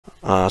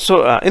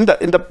In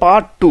the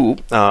part 2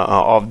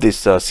 of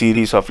this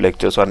series of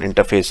lectures on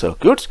interface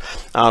circuits,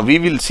 we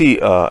will see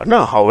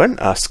now how an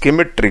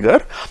Schmitt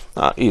trigger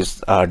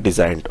is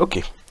designed.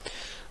 Okay,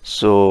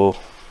 so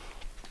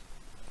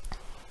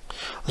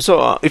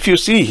if you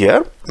see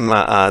here,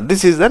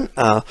 this is an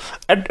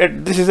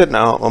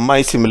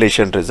my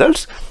simulation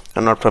results,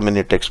 not from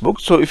any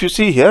textbook. So if you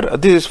see here,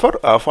 this is for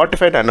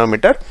 45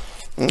 nanometer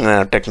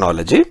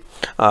technology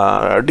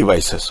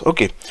devices.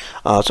 Okay,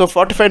 so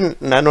 45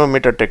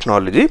 nanometer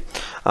technology,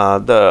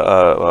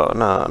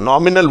 the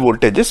nominal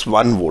voltage is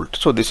 1 volt.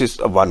 So this is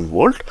 1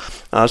 volt.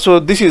 So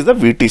this is the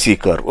VTC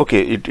curve.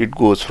 Okay, it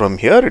goes from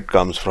here, it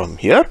comes from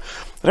here,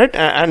 right?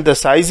 And the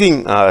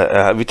sizing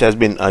which has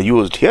been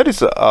used here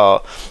is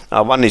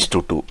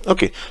 1:2.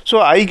 Okay, so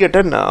I get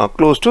an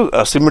close to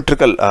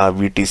symmetrical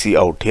VTC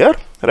out here,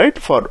 right,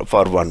 for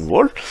 1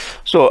 volt.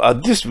 So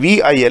this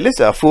VIL is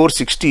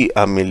 460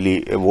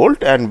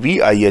 millivolt and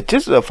VIH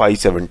is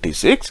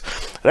 576,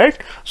 right?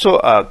 So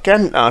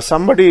can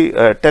somebody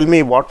tell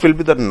me what will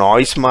be the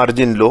noise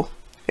margin low?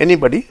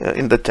 Anybody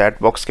in the chat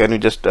box, can you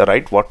just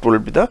write what will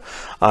be the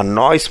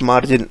noise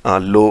margin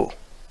low?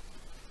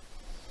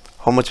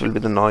 How much will be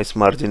the noise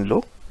margin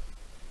low?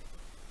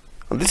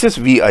 This is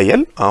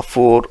VIL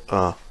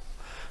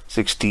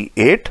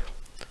 468.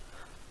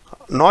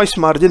 Noise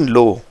margin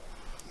low.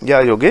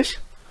 Yeah, Yogesh.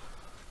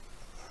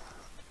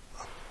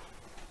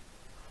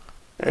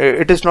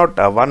 It is not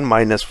 1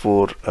 minus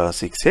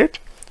 468.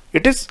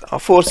 It is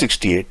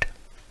 468.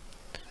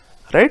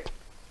 Right?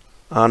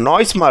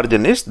 Noise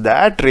margin is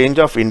that range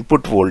of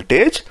input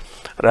voltage.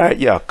 Right?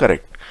 Yeah,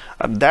 correct.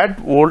 That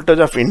voltage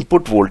of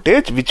input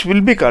voltage which will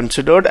be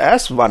considered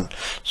as 1.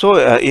 So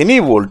any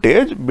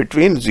voltage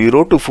between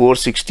 0 to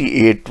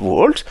 468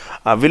 volts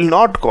will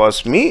not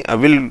cause me,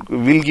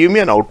 will give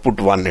me an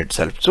output 1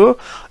 itself. So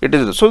it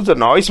is, so the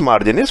noise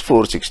margin is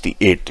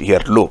 468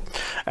 here, low.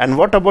 And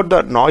what about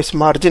the noise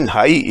margin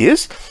high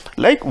is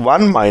like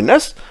 1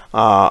 minus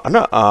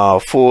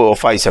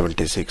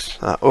 576.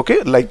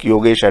 Okay, like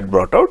Yogesh had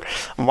brought out,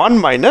 1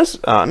 minus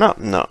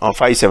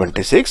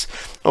 576.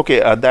 Okay,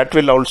 that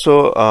will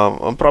also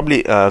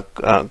probably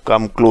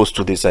come close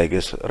to this, I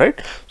guess, right?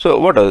 So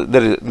what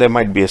there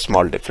might be a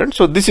small difference.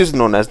 So this is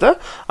known as the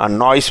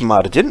noise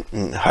margin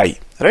high,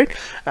 right?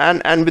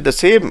 And with the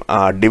same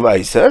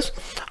devices,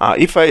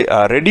 if I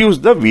reduce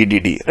the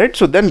VDD, right,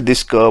 so then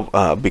this curve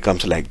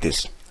becomes like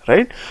this,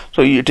 right?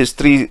 So it is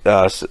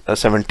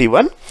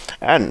 371.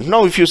 And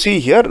now if you see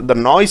here the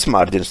noise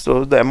margins,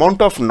 so the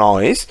amount of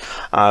noise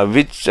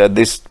which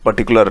this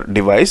particular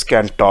device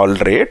can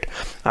tolerate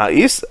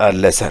is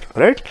lesser,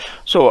 right?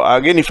 So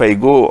again, if I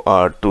go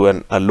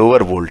to a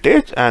lower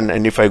voltage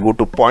and if I go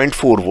to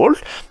 0.4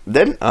 volt,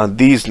 then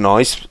these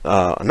noise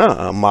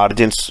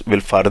margins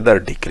will further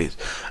decrease.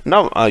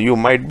 Now you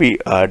might be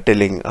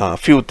telling a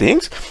few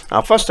things.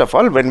 First of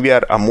all, when we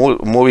are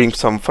moving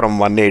from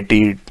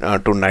 180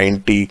 to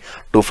 90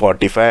 to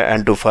 45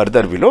 and to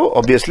further below,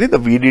 obviously the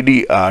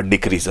VDD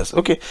decreases.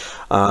 Okay,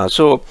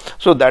 so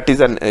that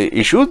is an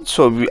issue.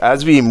 So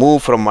as we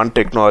move from one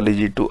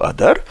technology to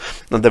other,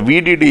 the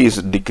VDD is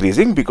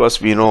decreasing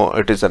because we know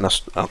it is a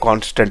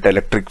constant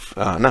electric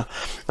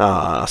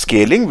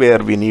scaling where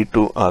we need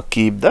to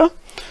keep the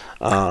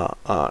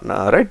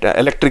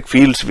electric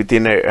fields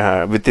within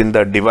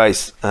the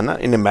device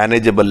in a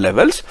manageable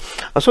levels.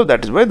 So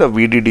that is why the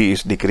VDD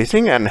is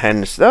decreasing and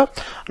hence the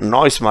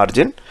noise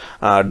margin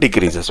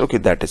decreases. Okay,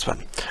 that is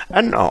one.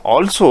 And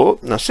also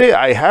say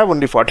I have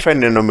only 45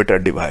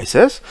 nanometer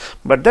devices,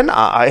 but then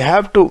I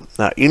have to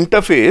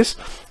interface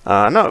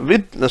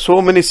with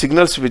so many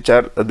signals which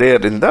are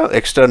there in the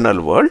external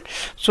world.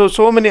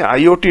 So many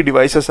IoT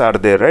devices are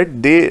there, right?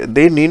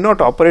 They need not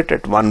operate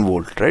at 1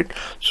 volt, right?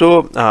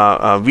 So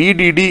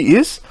VDD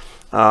is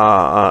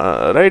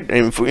right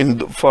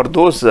for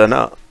those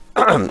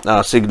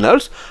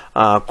signals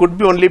could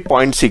be only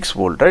 0.6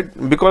 volt,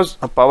 right? Because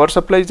power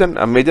supply is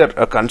a major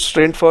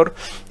constraint for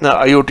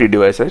IoT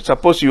device, right?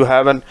 Suppose you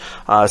have an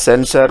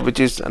sensor which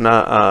is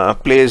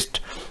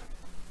placed,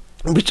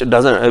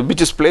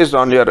 which is placed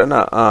on your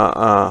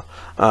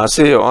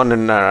say on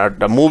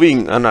a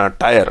moving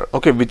tire,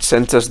 okay, which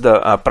senses the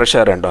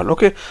pressure and all.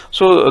 Okay,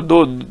 so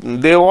though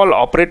they all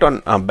operate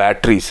on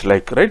batteries,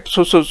 like, right?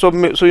 So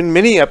in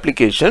many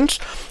applications,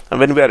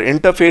 when we are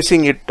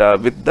interfacing it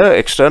with the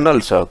external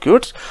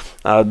circuits,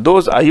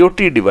 those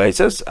IoT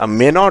devices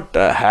may not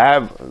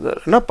have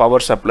power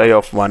supply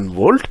of 1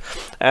 volt,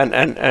 and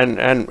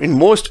in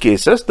most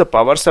cases the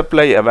power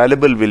supply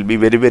available will be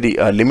very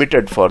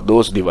limited for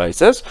those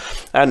devices.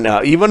 And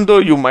even though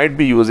you might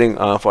be using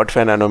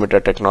 45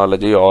 nanometer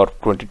technology or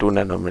 22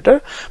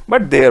 nanometer,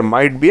 but there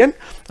might be a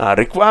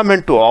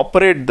requirement to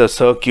operate the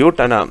circuit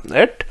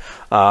at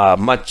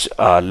much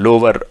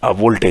lower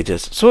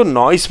voltages. So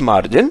noise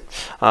margin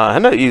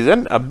is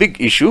a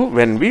big issue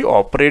when we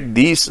operate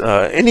these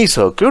any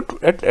circuit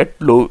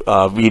at low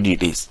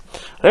VDDs,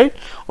 right?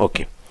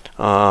 Okay.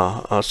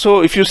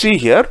 So if you see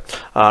here,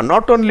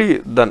 not only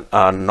the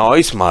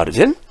noise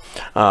margin,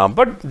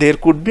 but there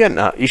could be an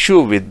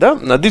issue with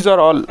the these are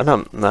all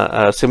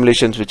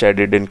simulations which I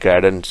did in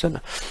Cadence and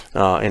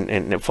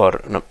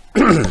for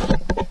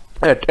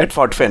at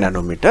 45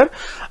 nanometer.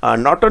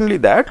 Not only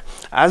that,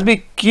 as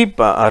we keep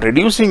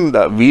reducing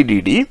the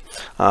VDD,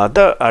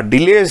 the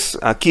delays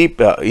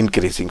keep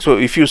increasing. So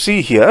if you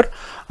see here,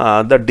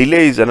 the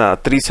delay is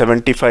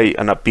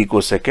 375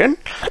 picosecond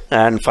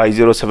and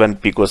 507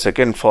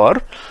 picosecond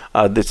for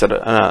this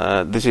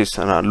is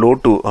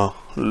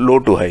low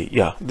to high.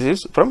 Yeah, this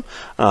is from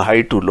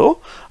high to low,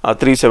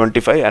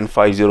 375 and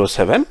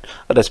 507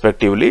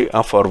 respectively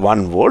for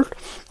 1 volt.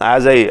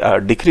 As I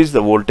decrease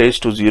the voltage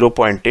to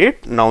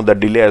 0.8, now the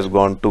delay has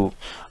gone to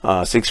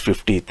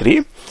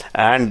 653,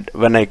 and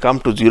when I come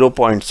to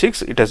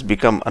 0.6, it has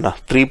become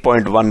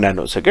 3.1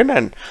 nanosecond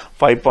and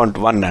 5.1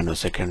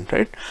 nanosecond,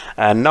 right?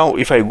 And now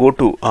if I go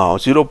to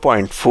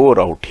 0.4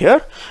 out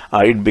here,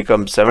 it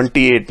becomes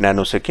 78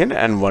 nanosecond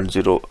and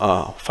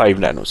 105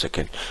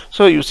 nanosecond.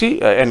 So you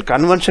see, in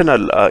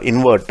conventional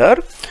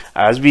inverter,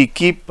 as we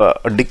keep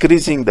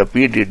decreasing the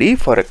VDD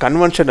for a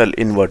conventional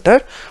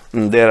inverter,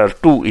 there are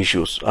two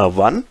issues.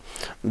 One,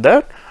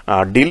 the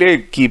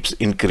delay keeps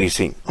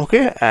increasing,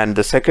 okay, and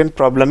the second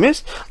problem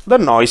is the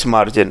noise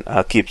margin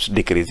keeps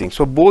decreasing.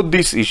 So both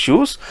these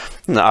issues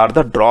are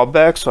the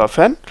drawbacks of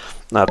an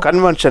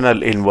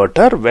conventional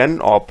inverter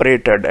when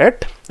operated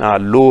at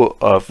low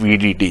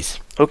VDDs.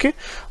 Okay,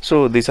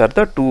 so these are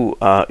the two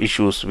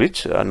issues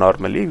which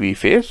normally we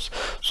face.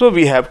 So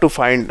we have to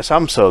find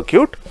some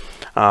circuit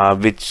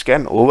which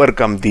can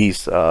overcome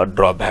these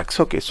drawbacks.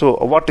 Okay, so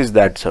what is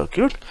that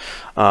circuit?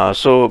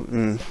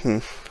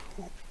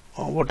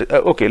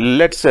 Okay,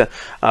 let's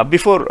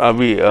before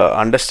we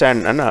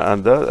understand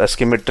the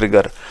Schmitt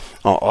trigger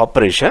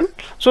operation.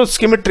 So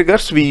Schmitt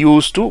triggers we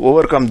use to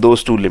overcome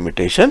those two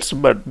limitations,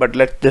 but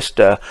let's just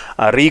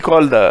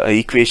recall the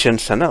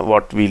equations and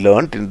what we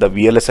learned in the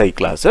VLSI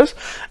classes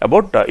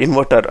about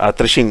inverter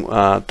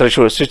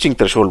switching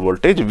threshold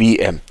voltage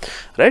Vm,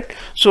 right?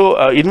 So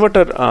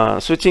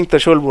inverter switching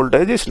threshold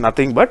voltage is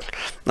nothing but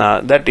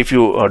that if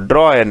you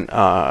draw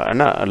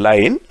a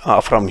line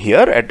from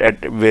here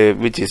at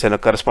which is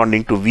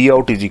corresponding to V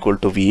out is equal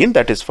to V in,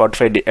 that is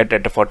 45 at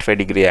a 45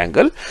 degree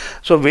angle.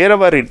 So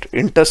wherever it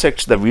intersects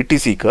the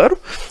VTC curve,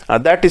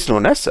 that is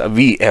known as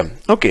Vm.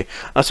 Okay,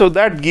 so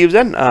that gives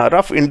an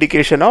rough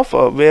indication of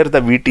where the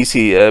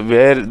VTC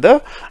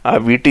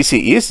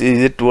is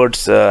it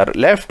towards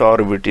left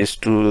or if it is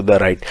to the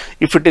right.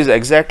 If it is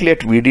exactly at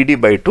VDD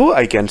by 2,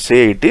 I can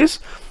say it is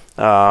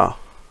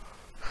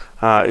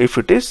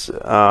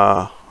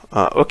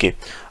okay.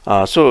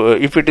 So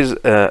if it is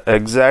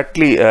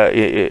exactly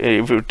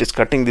if it is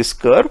cutting this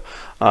curve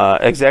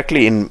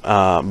exactly in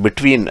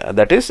between,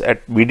 that is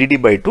at VDD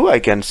by 2, I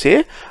can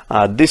say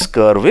this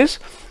curve is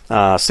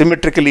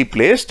symmetrically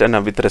placed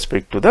and with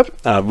respect to the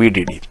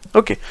VDD.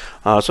 Okay,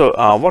 so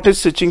what is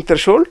switching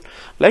threshold?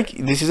 Like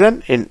this is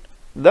in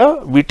the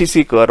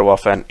VTC curve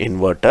of an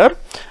inverter,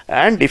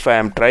 and if I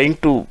am trying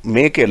to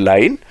make a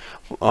line,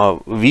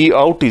 V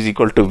out is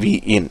equal to V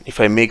in. If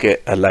I make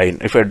a line,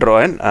 if I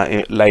draw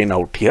a line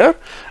out here,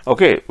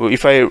 okay,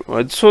 if I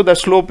so the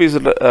slope is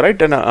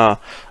right, and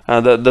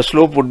the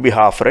slope would be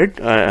half, right?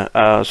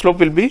 Slope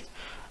will be,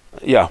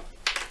 yeah,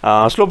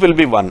 slope will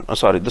be 1.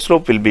 Sorry, the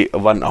slope will be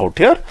 1 out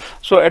here.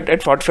 So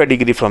at 45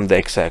 degree from the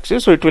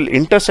x-axis, so it will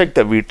intersect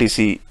the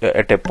VTC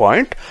at a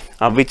point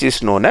which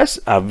is known as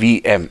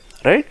Vm,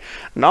 right?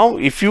 Now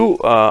if you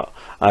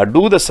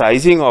do the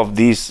sizing of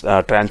these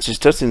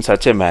transistors in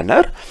such a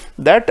manner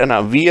that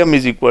Vm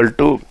is equal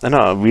to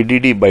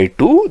VDD by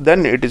 2,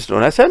 then it is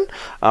known as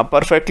a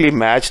perfectly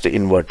matched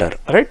inverter,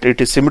 right?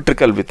 It is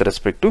symmetrical with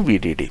respect to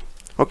VDD.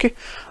 Okay,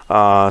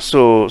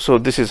 so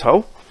this is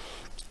how.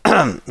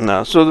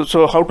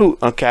 So how to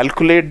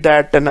calculate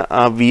that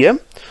Vm?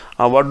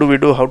 What do we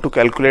do? How to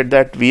calculate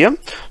that Vm?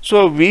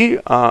 So we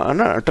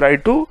try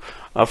to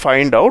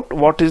find out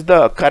what is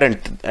the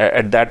current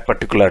at that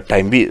particular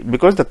time,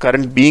 because the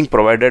current being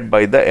provided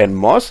by the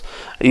NMOS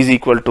is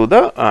equal to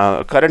the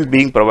current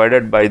being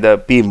provided by the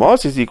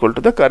PMOS is equal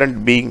to the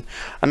current being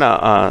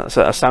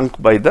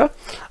sunk by the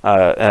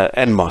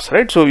NMOS,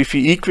 right? So if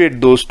you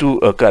equate those two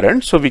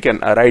currents, so we can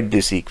write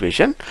this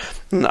equation.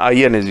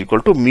 In is equal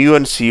to mu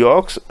n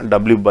Cox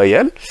W by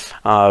L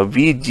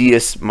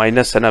VGS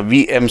minus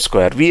Vm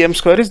square. Vm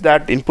square is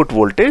that input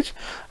voltage,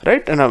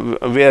 right? And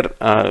where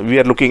we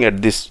are looking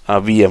at this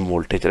Vm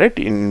voltage, right,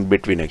 in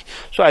between.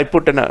 So I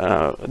put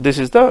this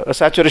is the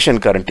saturation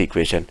current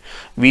equation,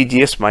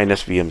 VGS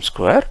minus Vm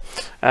square,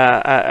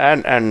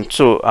 and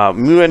so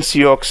mu n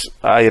Cox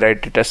I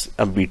write it as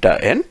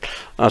beta n.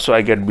 So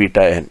I get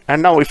beta n,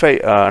 and now if I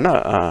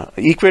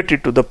equate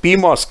it to the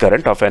PMOS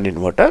current of an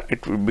inverter,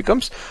 it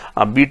becomes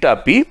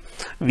beta p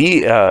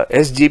V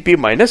SGP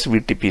minus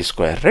VTP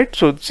square, right?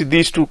 So see,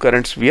 these two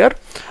currents we are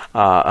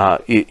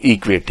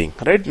equating,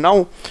 right?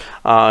 Now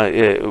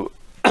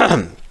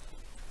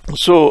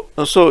so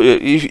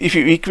if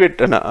you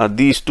equate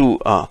these two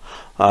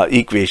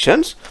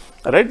equations,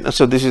 right,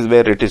 so this is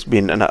where it is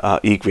been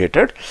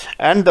equated,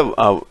 and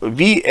the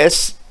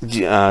Vs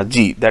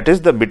G, that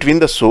is the between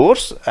the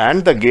source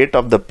and the gate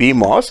of the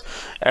PMOS.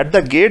 At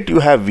the gate you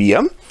have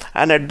VM,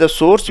 and at the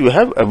source you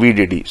have a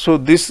VDD. So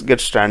this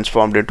gets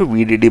transformed into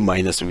VDD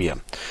minus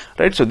VM,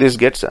 right? So this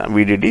gets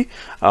VDD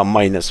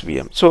minus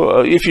VM.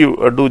 So if you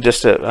do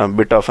just a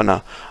bit of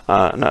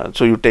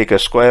so you take a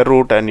square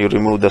root and you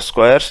remove the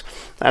squares,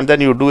 and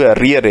then you do a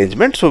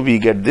rearrangement. So we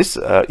get this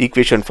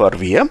equation for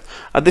VM.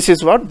 This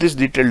is what this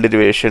detailed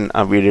derivation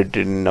we did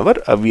in our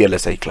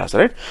VLSI class,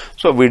 right?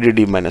 So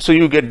VDD minus. So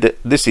you get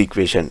this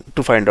equation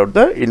to find out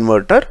the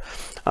inverter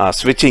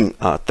switching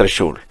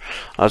threshold.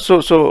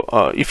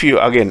 If you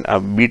again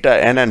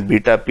beta n and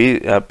beta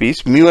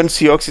p's, mu and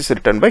cox is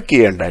written by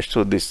k n dash.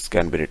 So this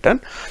can be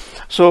written.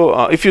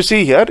 So if you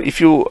see here, if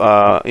you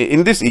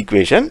in this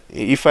equation,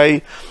 if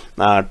I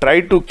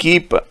try to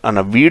keep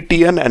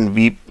VTN and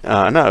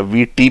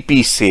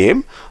VTP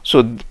same, so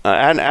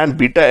and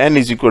beta n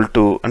is equal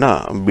to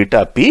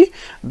beta p,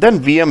 then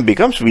VM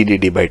becomes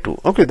VDD by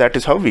 2. Okay, that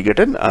is how we get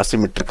an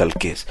asymmetrical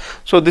case.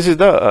 So this is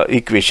the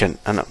equation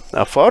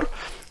for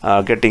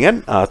getting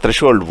an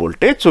threshold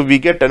voltage. So we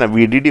get an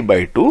VDD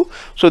by 2.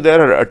 So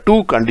there are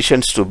two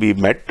conditions to be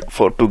met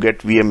to get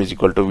VM is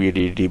equal to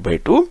VDD by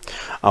 2.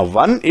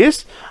 One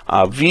is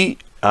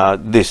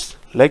this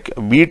like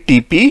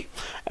VTP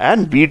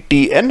and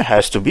VTN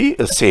has to be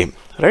same,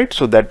 right?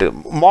 So that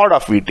mod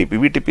of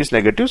VTP is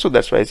negative, so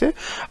that's why I say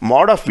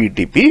mod of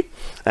VTP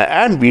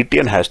and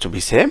VTN has to be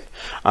same.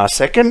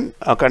 Second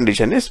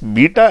condition is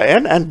beta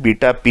n and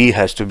beta p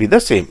has to be the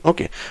same.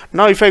 Okay,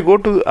 now if I go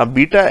to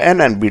beta n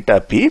and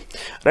beta p,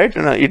 right,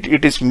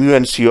 it is mu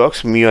and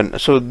cox, mu and,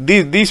 so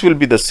these will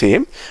be the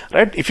same,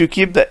 right? If you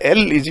keep the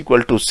L is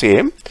equal to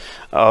same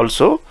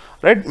also,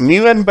 right,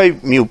 mu n by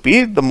mu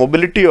p, the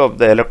mobility of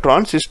the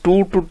electrons is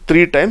 2 to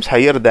 3 times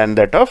higher than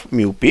that of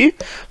mu p.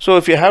 So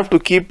if you have to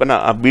keep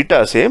a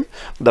beta same,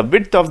 the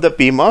width of the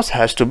PMOS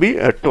has to be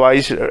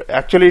twice.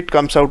 Actually it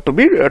comes out to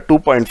be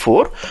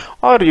 2.4,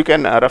 or you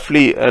can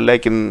roughly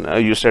like in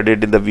you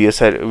studied in the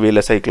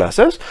VLSI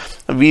classes,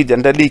 we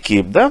generally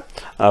keep the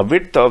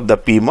width of the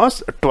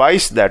PMOS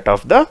twice that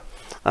of the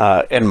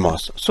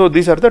NMOS. So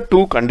these are the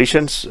two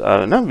conditions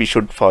we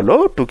should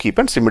follow to keep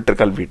a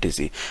symmetrical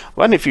VTC.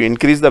 One, if you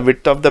increase the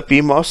width of the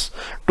PMOS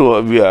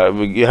to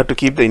you have to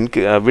keep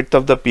the width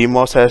of the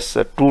PMOS as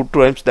 2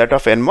 times that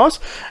of NMOS,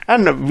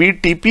 and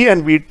VTP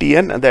and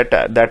VTN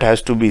that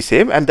has to be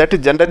same, and that is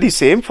generally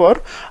same for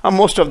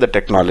most of the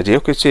technology.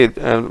 Okay, say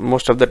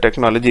most of the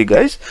technology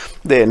guys,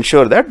 they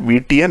ensure that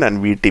VTN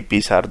and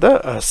VTPs are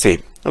the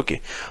same. Okay,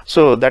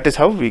 so that is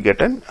how we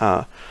get an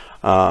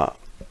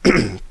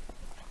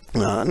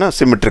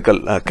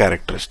symmetrical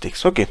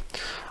characteristics. Okay,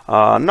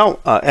 now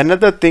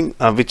another thing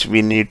which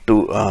we need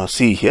to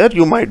see here,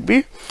 you might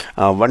be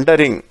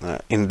wondering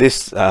in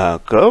this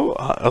curve,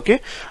 okay,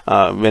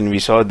 when we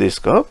saw this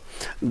curve,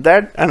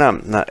 that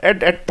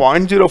at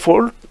 0.0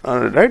 volt,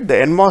 right, the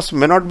NMOS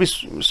may not be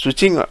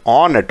switching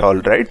on at all,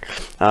 right?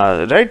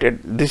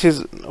 This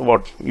is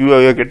what you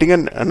are getting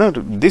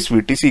this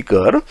VTC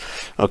curve,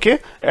 okay,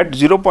 at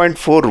 0.4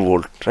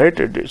 volt,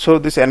 right? So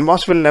this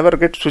NMOS will never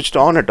get switched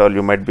on at all.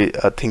 You might be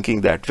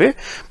thinking that way,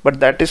 but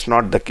that is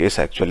not the case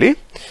actually,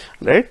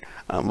 right?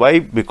 Why?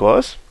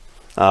 Because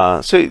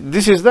so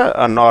this is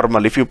the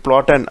normal. If you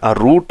plot a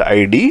root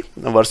ID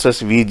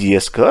versus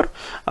VGS curve,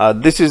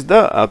 this is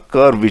the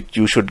curve which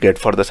you should get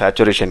for the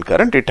saturation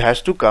current. It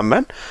has to come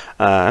and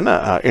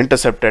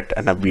intercept at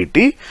a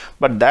VT,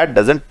 but that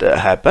doesn't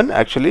happen.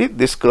 Actually,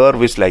 this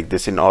curve is like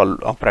this in all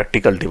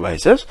practical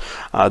devices.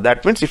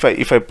 That means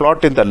if I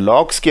plot in the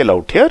log scale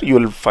out here, you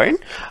will find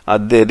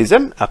there is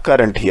a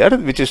current here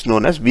which is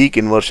known as weak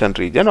inversion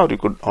region, or you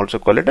could also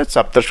call it a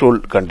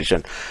subthreshold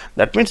condition.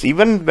 That means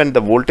even when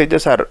the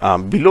voltages are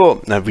below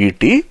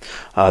VT,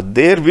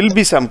 there will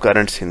be some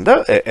currents in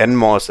the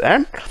NMOS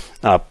and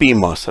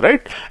PMOS,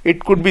 right?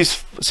 It could be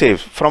say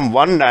from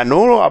 1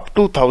 nano up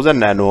to 1000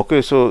 nano.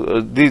 Okay,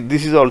 so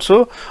this is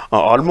also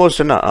almost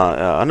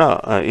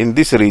in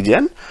this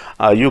region.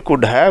 You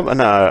could have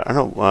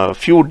a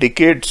few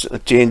decades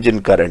change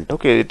in current.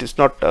 Okay, it is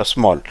not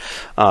small.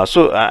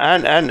 So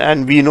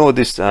and we know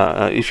this.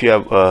 If you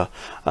have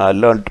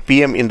learned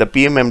PM in the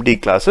PMMD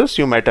classes,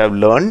 you might have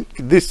learned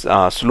this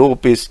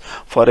slope is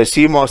for a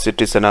CMOS. It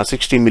is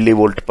 60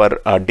 millivolt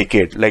per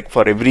decade. Like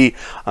for every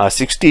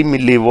 60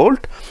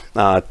 millivolt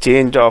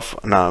change of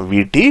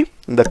VT,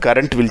 the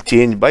current will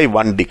change by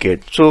 1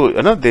 decade. So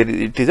there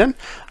it is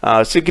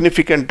a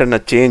significant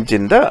change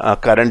in the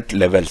current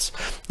levels.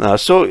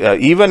 So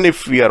even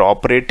if we are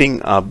operating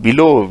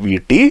below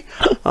VT,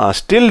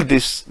 still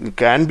this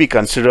can be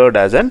considered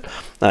as an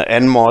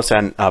NMOS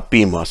and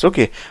PMOS.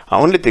 Okay,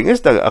 only thing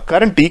is the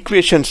current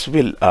equations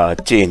will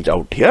change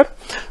out here.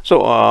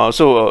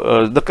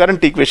 So the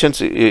current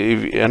equations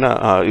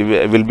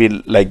will be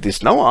like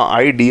this now.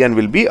 IDN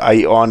will be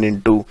I on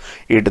into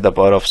e to the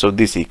power of, so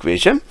this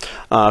equation.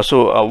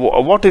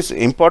 What is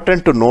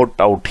important to note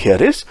out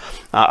here is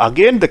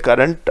again the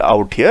current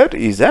out here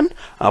is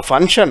a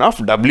function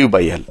of W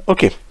by L.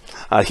 Okay,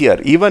 here,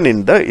 even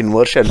in the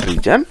inversion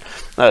region,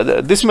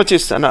 this much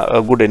is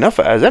good enough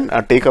as an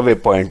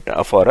takeaway point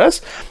for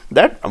us,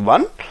 that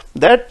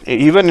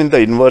even in the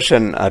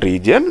inversion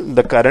region,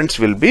 the currents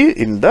will be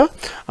in the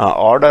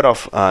order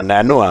of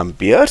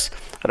nanoamperes,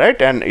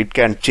 right, and it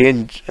can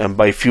change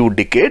by few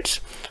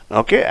decades.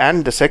 Okay,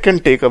 and the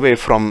second takeaway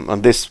from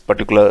this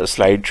particular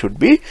slide should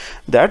be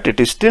that it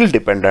is still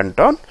dependent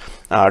on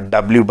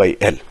W by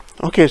L.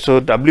 Okay, so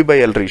W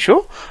by L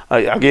ratio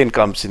again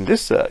comes in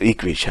this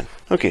equation.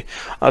 Okay,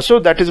 so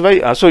that is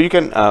why so you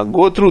can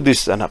go through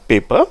this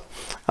paper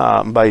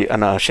by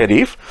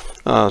Sharif.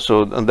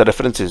 So the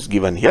reference is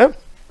given here.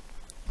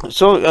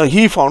 So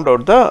he found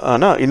out the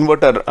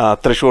inverter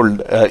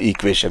threshold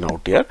equation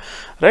out here,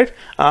 right?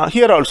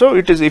 Here also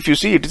it is, if you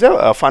see, it is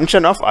a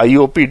function of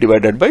IOP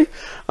divided by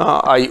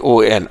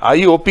ION.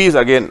 IOP is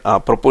again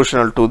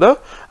proportional to the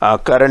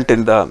current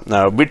in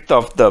the width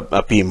of the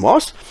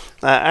PMOS,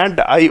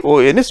 and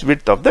ION is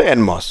width of the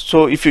NMOS.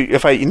 So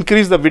if I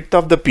increase the width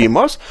of the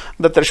PMOS,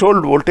 the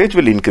threshold voltage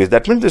will increase.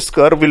 That means this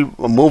curve will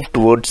move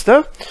towards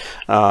the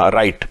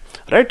right.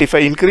 Right, if I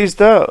increase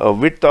the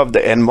width of the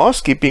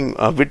NMOS, keeping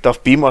width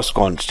of PMOS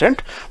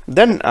constant,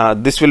 then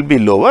this will be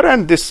lower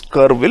and this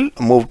curve will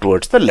move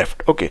towards the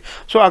left. Okay,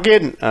 so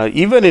again,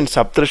 even in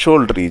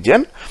subthreshold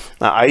region,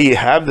 I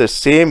have the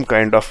same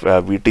kind of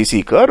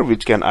VTC curve,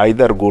 which can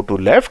either go to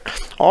left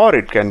or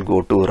it can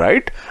go to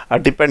right,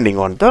 depending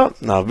on the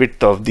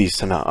width of these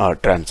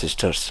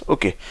transistors.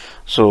 Okay,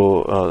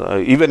 so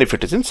even if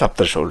it is in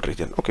subthreshold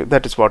region, okay,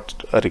 that is what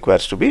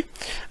requires to be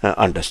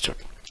understood.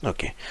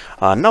 Okay,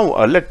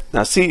 now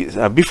let's see,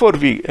 before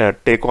we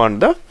take on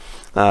the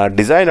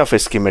design of a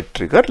Schmitt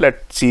trigger,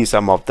 let's see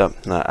some of the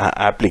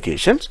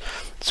applications.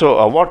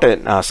 So what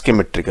a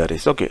Schmitt trigger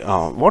is. Okay,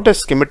 what a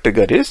Schmitt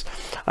trigger is,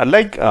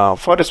 like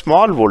for a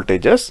small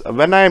voltages,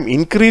 when I am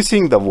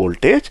increasing the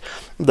voltage,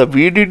 the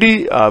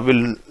VDD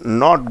will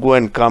not go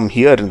and come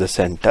here in the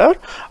center.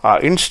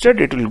 Instead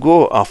it will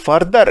go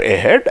further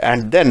ahead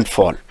and then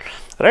fall,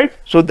 right?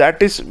 So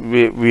that is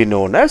we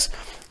known as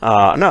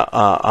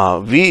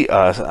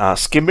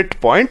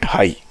Schmitt point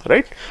high,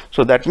 right?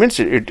 So that means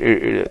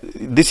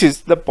this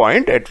is the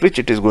point at which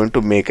it is going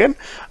to make an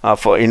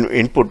for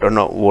input on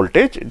a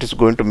voltage, it is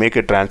going to make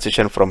a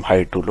transition from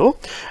high to low,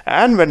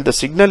 and when the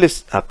signal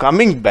is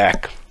coming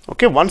back,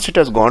 okay, once it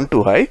has gone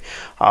to high,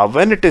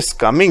 when it is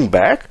coming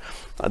back,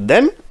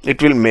 then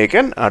it will make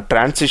an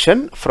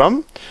transition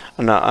from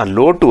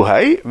low to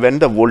high when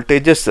the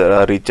voltages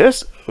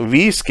reaches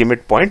V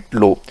Schmitt point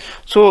low.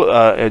 So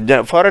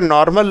for a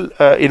normal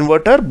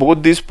inverter,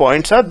 both these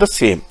points are the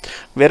same,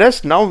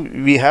 whereas now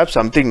we have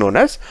something known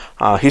as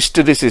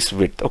hysteresis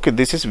width. Okay,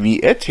 this is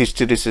VH,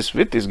 hysteresis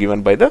width is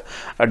given by the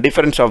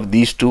difference of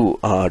these two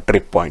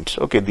trip points.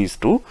 Okay, these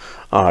two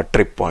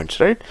trip points,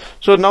 right?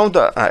 So now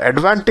the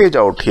advantage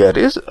out here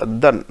is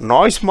the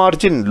noise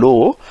margin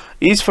low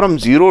is from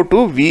 0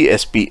 to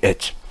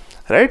VSPH,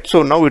 right?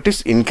 So now it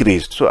is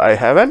increased. So I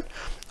have an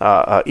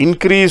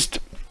increased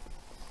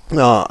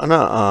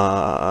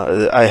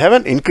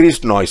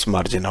noise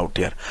margin out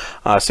here.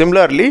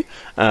 Similarly,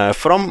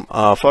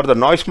 for the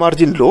noise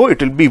margin low,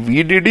 it will be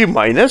VDD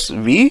minus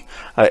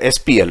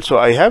VSPL. So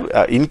I have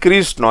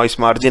increased noise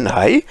margin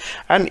high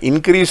and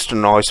increased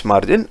noise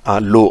margin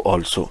low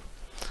also,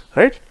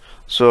 right?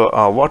 So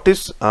what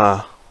is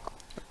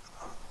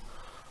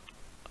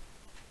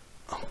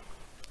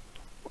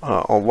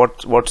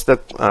what's the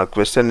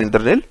question in the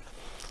nil?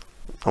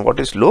 What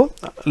is low?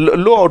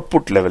 Low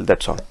output level,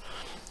 that's all.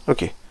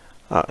 Okay,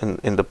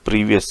 in the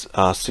previous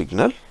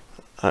signal,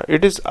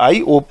 it is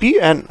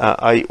IOP and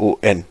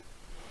ION,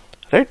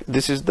 right?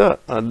 This is the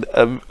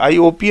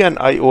IOP and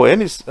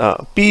ION is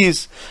P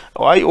is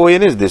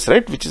ION is this,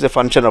 right, which is a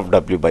function of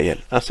W by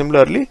L.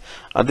 Similarly,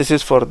 this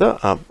is for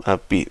the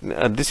P.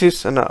 This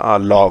is an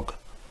log.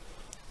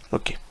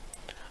 Okay.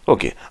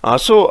 Okay,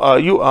 so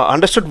you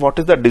understood what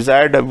is the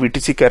desired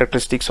VTC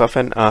characteristics of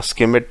an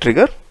Schmitt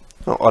trigger,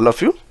 all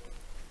of you?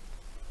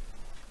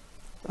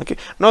 Okay,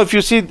 now if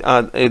you see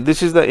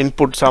this is the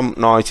input, some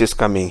noise is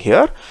coming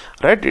here,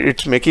 right?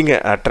 It's making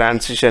a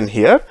transition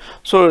here,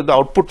 so the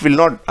output will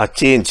not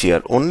change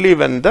here. Only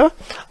when the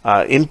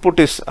input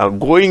is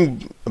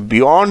going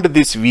beyond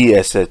this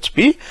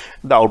VSHP,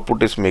 the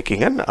output is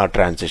making a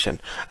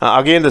transition.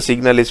 Again the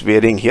signal is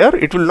varying here,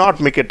 it will not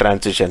make a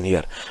transition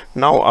here.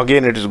 Now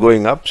again it is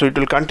going up, so it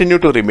will continue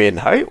to remain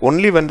high.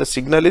 Only when the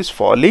signal is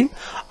falling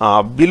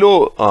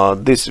below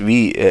this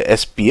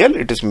VSPL,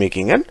 it is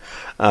making an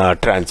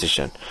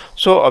transition.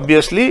 So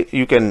obviously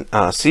you can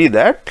see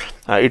that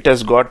it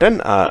has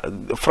gotten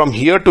from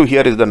here to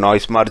here is the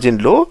noise margin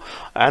low,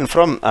 and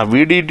from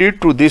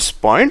VDD to this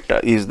point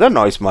is the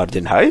noise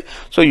margin high.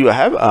 So you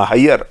have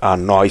higher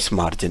noise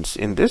margins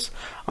in this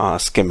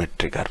Schmitt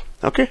trigger.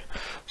 Okay,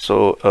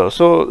 so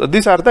so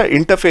these are the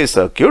interface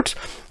circuits,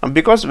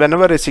 because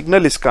whenever a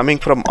signal is coming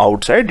from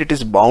outside, it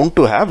is bound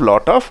to have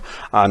lot of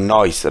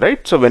noise,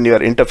 right? So when you are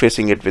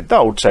interfacing it with the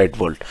outside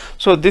world,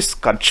 so this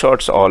cut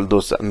shorts all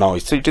those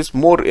noise, so it is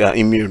more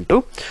immune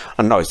to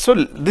noise. So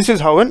this is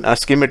how a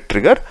Schmitt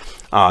trigger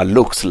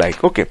looks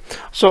like. Okay,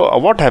 so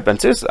what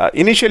happens is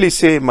initially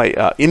say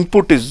my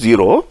input is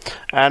 0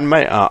 and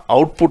my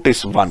output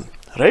is 1.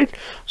 Right.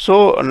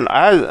 So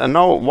as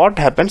now what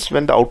happens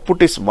when the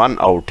output is 1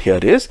 out here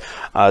is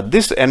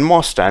this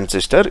NMOS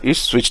transistor is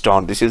switched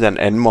on. This is an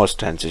NMOS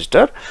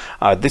transistor.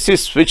 This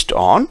is switched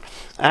on,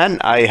 and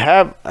I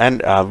have an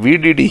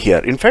VDD here.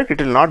 In fact,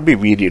 it will not be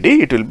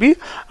VDD, it will be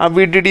a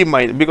VDD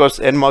minus, because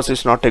NMOS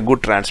is not a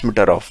good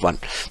transmitter of 1.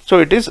 So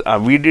it is a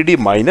VDD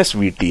minus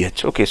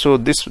VTH. Okay, so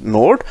this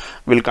node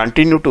will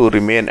continue to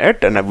remain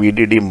at an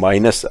VDD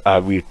minus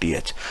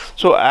VTH.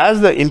 So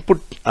as the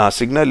input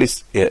signal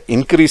is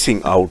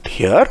increasing out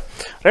here,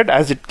 right,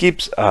 as it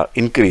keeps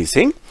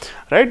increasing,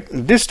 right,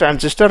 this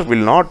transistor will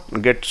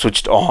not get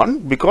switched on,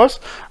 because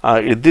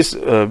this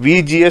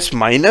VGS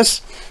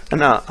minus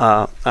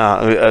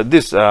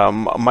this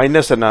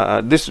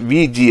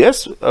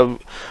VGS,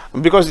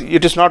 because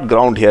it is not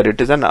ground here, it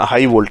is a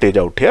high voltage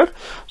out here.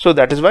 So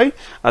that is why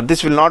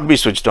this will not be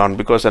switched on,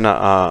 because there is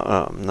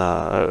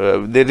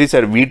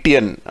a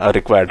VTN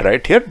required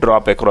right here,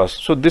 drop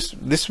across. So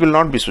this will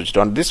not be switched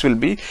on. This will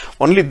be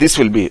only this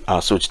will be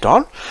switched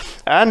on,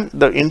 and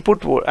the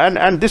input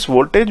and this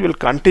voltage will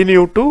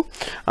continue to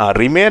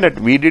remain at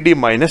VDD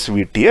minus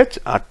VTH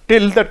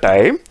till the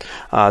time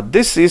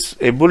this is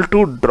able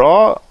to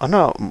draw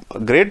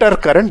greater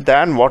current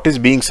than what is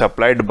being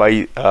supplied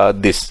by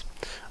this,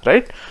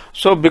 right?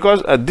 So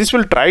because this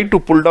will try to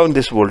pull down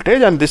this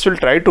voltage, and this will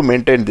try to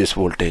maintain this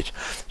voltage.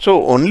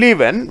 So only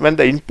when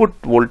the input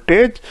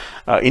voltage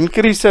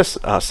increases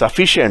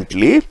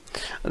sufficiently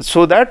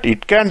so that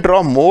it can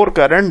draw more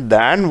current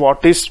than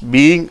what is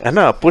being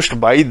pushed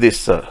by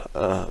this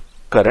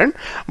current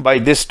by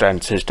this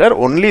transistor,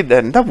 only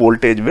then the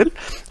voltage will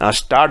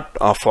start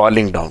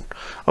falling down.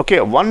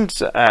 Okay,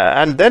 once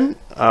and then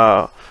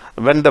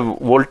when the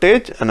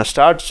voltage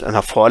starts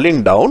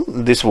falling down,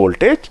 this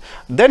voltage,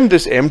 then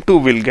this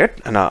M2 will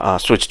get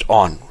switched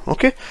on.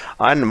 Okay,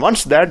 and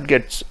once that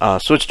gets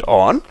switched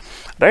on,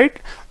 right,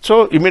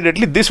 so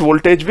immediately this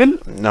voltage will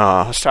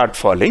start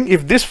falling.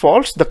 If this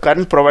falls, the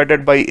current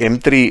provided by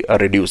M3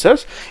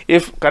 reduces.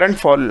 If current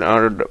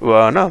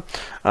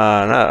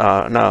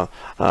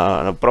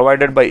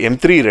provided by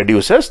M3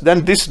 reduces,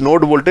 then this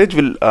node voltage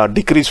will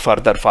decrease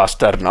further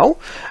faster now,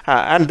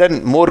 and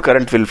then more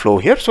current will flow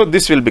here. So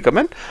this will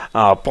become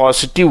a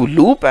positive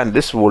loop, and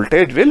this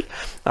voltage will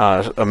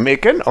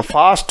make a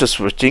fast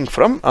switching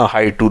from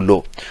high to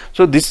low.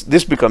 So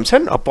this becomes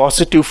a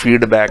positive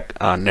feedback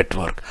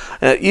network.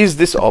 Is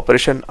this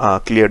operation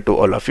clear to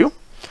all of you?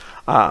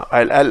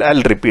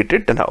 I'll repeat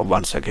it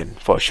once again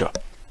for sure.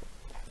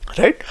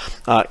 Right,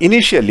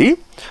 initially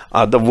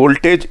the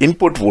voltage,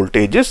 input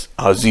voltage is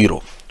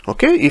 0.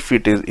 Okay, if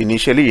it is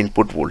initially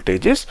input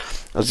voltage is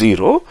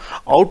 0,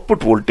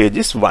 output voltage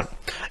is 1.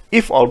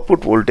 If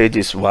output voltage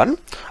is 1,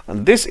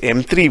 this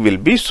M3 will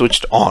be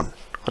switched on.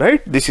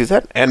 Right, this is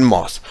an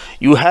NMOS.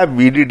 You have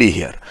VDD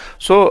here.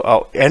 So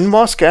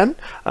NMOS can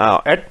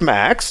at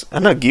max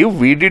give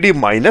VDD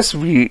minus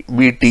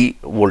VT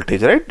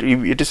voltage. Right,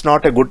 it is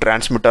not a good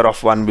transmitter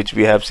of 1, which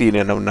we have seen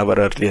in our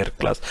earlier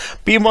class.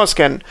 PMOS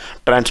can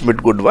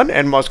transmit good one,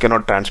 NMOS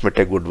cannot transmit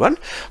a good one.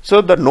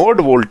 So the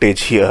node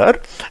voltage here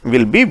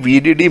will be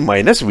VDD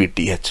minus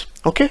VTH.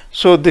 Okay,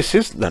 so this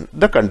is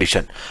the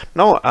condition.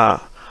 Now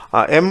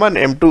M1,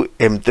 M2,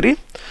 M3.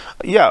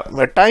 Yeah,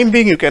 time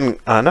being you can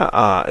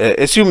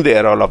assume they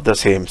are all of the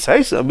same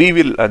size. We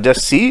will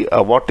just see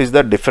what is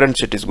the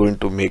difference it is going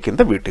to make in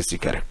the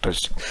VTC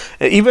characteristic.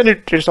 Even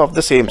it is of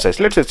the same size.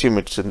 Let's assume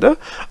it's in the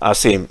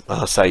same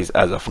size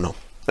as of now.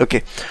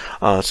 Okay,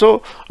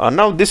 so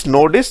now this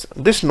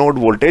node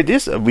voltage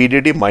is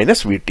VDD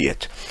minus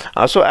VTH.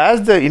 So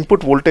as the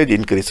input voltage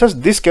increases,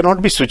 this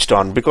cannot be switched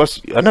on, because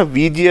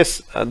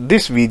VGS,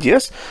 this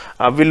VGS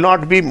will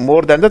not be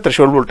more than the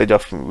threshold voltage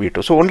of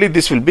V2. So only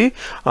this will be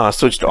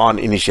switched on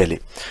initially.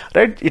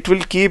 Right, it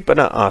will keep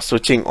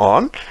switching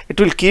on, it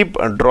will keep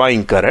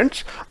drawing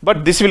currents,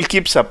 but this will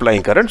keep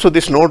supplying current. So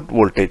this node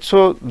voltage,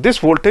 so this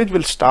voltage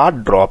will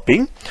start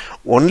dropping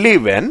only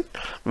when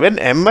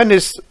M1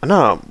 is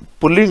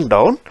pulling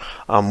down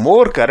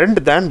more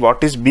current than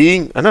what is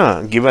being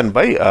given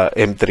by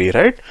M3,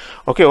 right?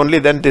 Okay, only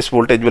then this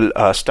voltage will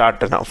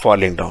start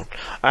falling down,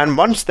 and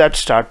once that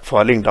start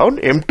falling down,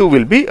 M2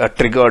 will be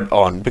triggered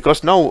on,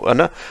 because now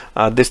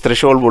this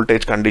threshold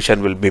voltage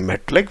condition will be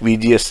met, like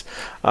VGS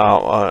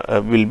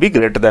will be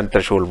greater than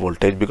threshold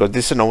voltage, because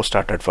this is now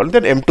started falling.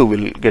 Then M2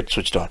 will get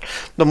switched on.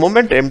 The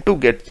moment M2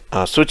 gets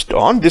switched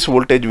on, this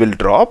voltage will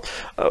drop.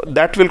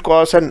 That will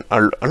cause a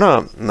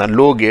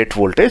low gate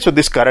voltage, so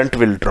this current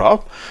will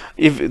drop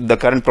if the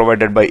current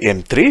provided by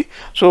M3.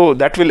 So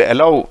that will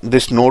allow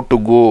this node to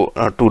go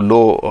to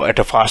low at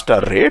a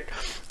faster rate,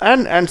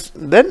 and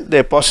then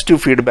the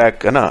positive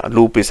feedback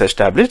loop is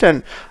established,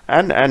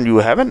 and you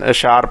have a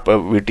sharp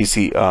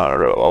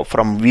VTC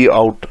from V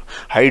out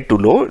high to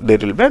low. There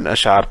will be a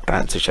sharp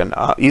transition.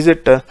 Is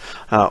it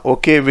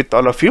okay with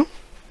all of you?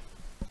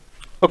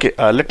 Okay,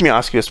 let me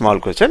ask you a small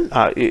question.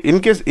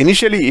 In case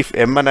initially if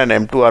M1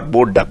 and M2 are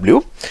both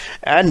W,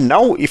 and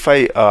now if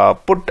I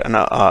put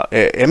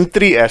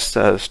M3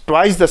 as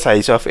twice the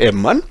size of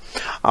M1,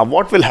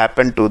 what will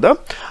happen to the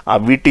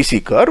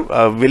VTC curve?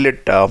 Will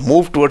it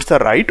move towards the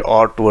right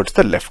or towards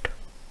the left?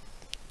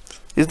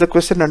 Is the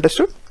question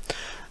understood?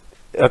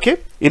 Okay,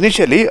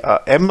 initially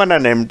M1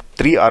 and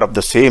M3 are of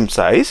the same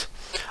size.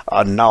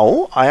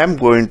 Now I am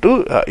going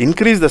to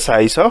increase the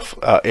size of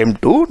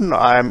M2. Now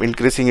I am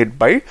increasing it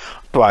by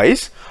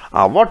twice.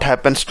 What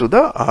happens to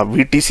the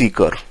VTC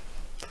curve?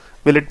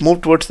 Will it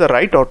move towards the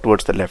right or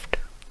towards the left?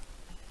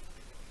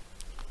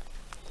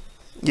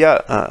 Yeah,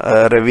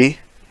 Ravi,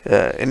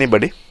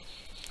 anybody?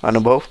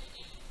 Anubhav?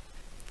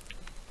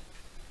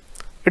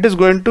 It is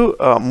going to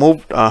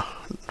move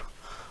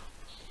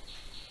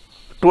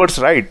towards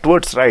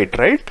right,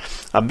 right?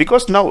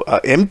 Because now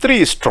M3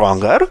 is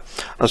stronger,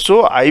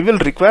 so I will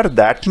require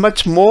that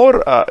much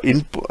more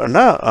input.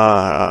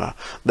 The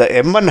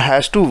M1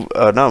 has to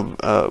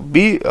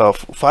be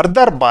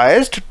further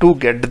biased to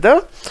get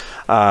the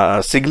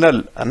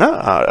signal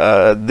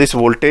this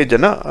voltage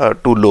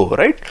too low,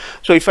 right?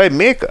 So if I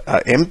make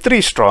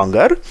M3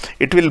 stronger,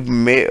 it will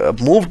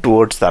move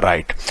towards the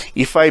right.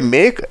 If I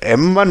make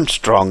M1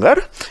 stronger,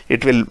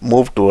 it will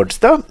move towards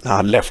the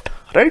left,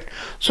 right?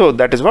 So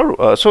that is what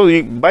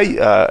by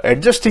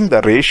adjusting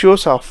the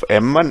ratios of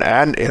M1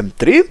 and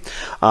M3,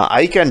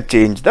 I can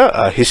change the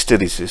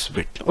hysteresis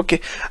bit. Okay,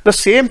 the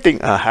same thing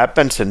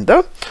happens in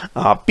the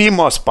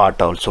PMOS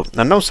part also.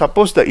 And now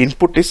suppose the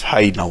input is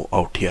high now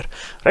out here,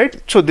 right?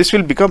 So this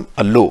will become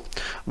a low.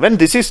 When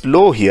this is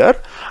low here,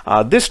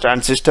 this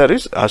transistor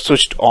is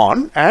switched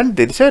on and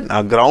there is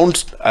a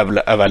ground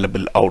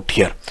available out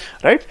here,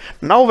 right?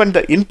 Now when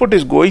the input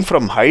is going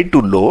from high to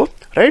low,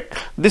 right,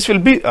 this will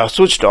be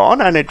switched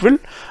on and it will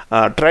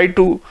try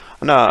to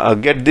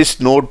get this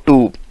node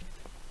to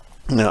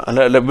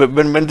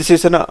when this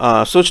is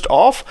switched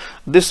off,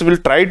 this will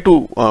try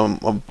to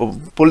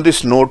pull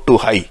this node to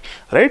high,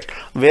 right?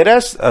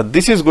 Whereas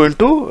this is going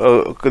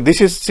to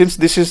since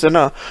this is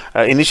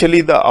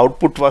initially the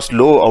output was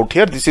low out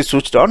here, this is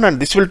switched on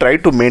and this will try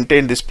to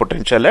maintain this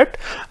potential at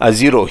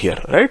 0 here,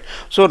 right?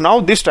 So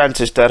now this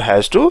transistor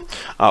has to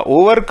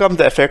overcome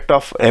the effect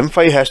of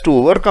M5, has to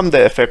overcome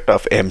the effect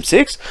of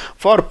M6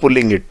 for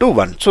pulling it to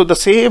 1. So the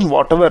same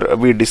whatever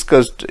we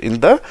discussed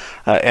in the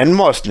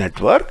NMOS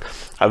network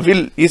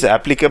is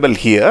applicable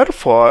here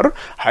for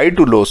high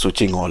to low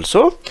switching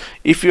also.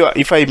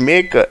 If I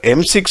make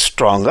M6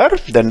 stronger,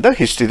 then the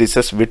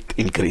hysteresis width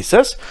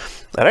increases,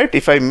 right?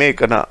 If I make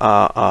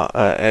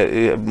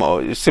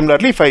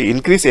similarly, if I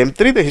increase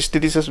M3, the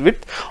hysteresis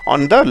width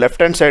on the left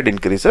hand side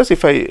increases.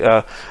 If I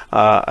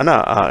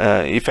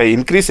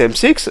increase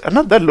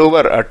M6, the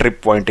lower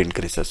trip point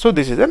increases. So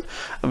this is a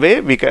way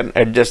we can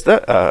adjust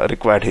the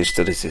required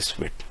hysteresis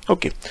width.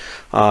 Okay,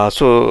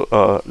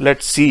 so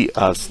let's see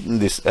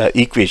this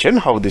equation,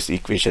 how this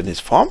equation is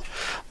formed.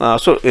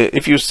 So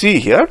if you see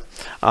here,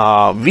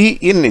 V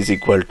in is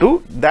equal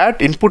to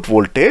that input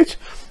voltage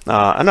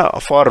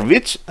for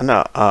which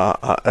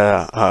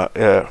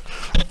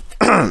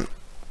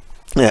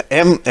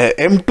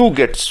M2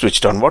 gets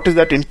switched on. What is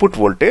that input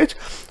voltage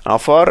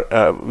for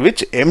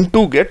which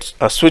M2 gets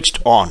switched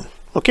on?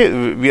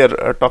 Okay, we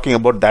are talking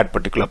about that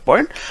particular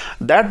point,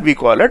 that we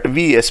call it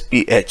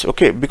VSPH.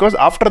 Okay, because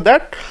after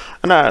that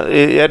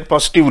a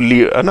positive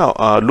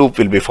loop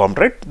will be formed,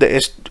 right? The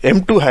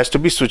M2 has to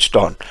be switched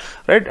on,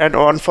 right? And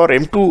for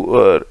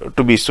M2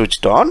 to be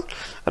switched on,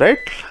 right,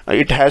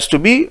 it has to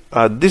be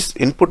this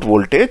input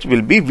voltage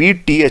will be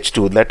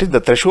VTH2, that is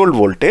the threshold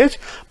voltage,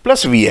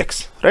 plus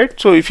Vx, right?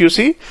 So if you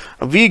see,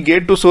 V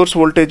gate to source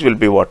voltage will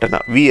be what?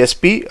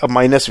 VSP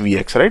minus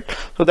Vx, right?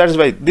 So that is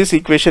why this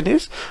equation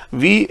is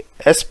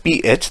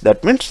VSPH.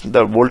 That means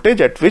the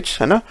voltage at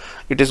which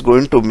it is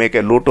going to make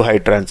a low to high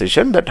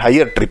transition, that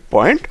higher trip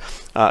point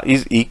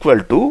is equal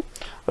to,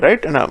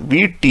 right,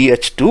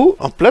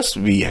 VTH2 plus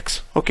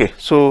Vx. Okay,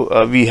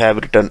 so we have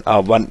written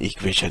one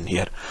equation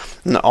here.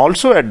 Now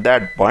also at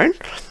that point,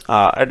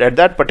 at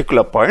that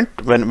particular point,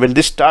 when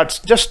this starts,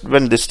 just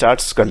when this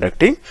starts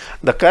conducting,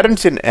 the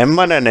currents in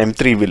M1 and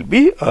M3 will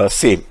be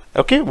same.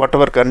 Okay,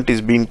 whatever current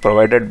is being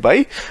provided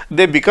by,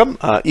 they become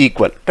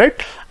equal, right?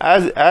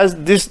 As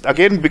this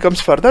again becomes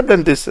further,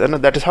 then this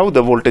that is how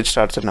the voltage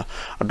starts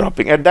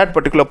dropping. At that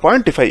particular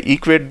point, if I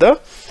equate the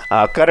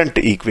current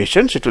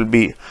equations, it will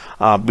be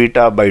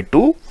beta by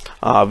 2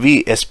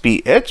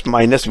 VSPH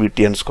minus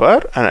VTN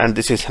square, and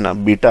this is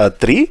beta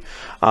 3.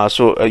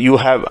 So you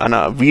have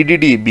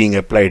VDD being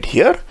applied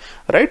here,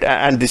 right?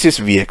 And this is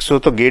Vx. So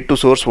the gate to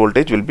source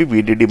voltage will be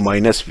VDD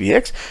minus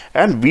Vx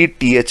and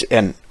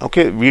VTHN.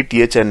 Okay,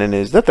 VTHN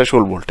is the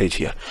threshold voltage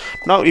here.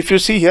 Now if you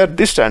see here,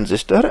 this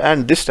transistor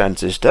and this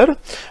transistor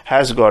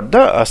has got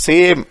the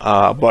same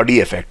body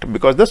effect,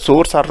 because the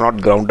source are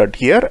not grounded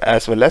here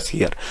as well as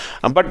here,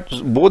 but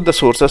both the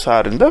sources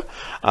are in the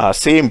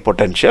same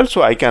potential.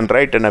 So I can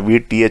write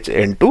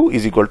VTHN2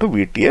 is equal to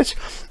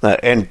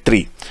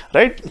VTHN3.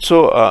 right?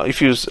 So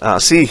if you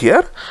see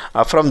here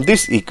from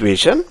this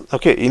equation,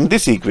 okay, in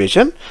this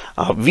equation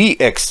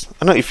Vx,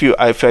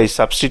 if I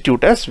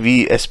substitute as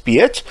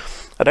VSPH,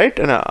 right,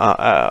 and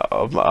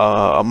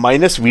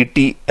minus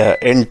Vt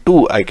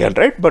N2 I can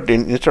write, but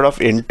instead of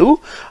N2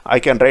 I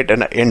can write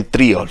an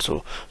N3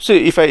 also. So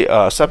if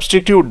I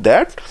substitute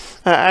that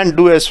and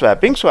do a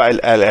swapping, so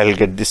I'll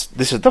get this.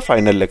 This is the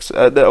final this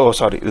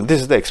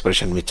is the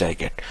expression which I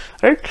get,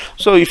 right?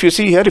 So if you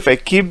see here, if I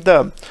keep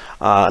the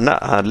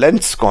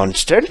length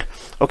constant,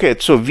 okay,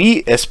 so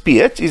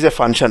VSPH is a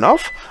function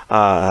of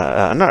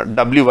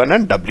W1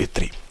 and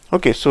W3.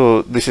 Okay,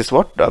 so this is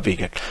what we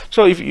get.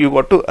 So if you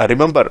got to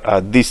remember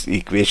this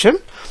equation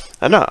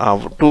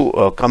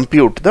to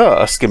compute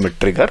the Schmitt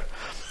trigger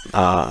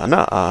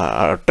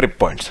trip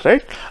points,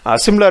 right?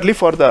 Similarly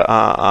for the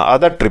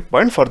other trip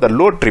point, for the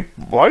low trip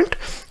point,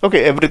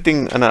 okay,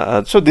 everything,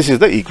 so this is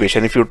the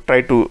equation. If you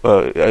try to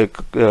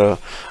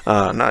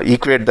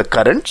equate the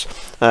currents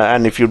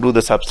and if you do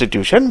the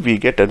substitution, we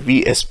get a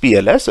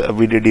VSPL as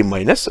VDD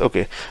minus,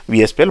 okay,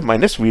 VSPL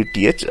minus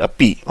VTH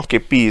P. Okay,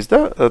 P is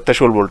the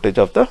threshold voltage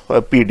of the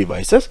P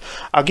devices.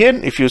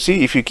 Again, if you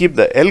see, if you keep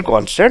the L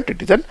constant,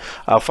 it is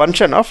a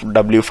function of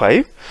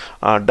W5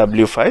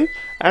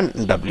 and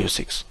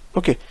W6.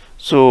 Okay,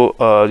 so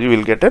you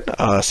will get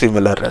a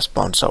similar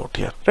response out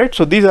here, right?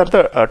 So these are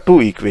the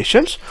two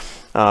equations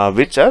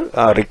which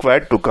are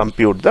required to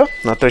compute the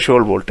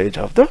threshold voltage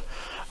of the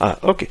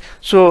okay.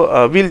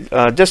 So we'll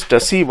just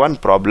see one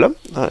problem,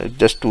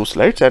 just 2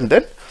 slides, and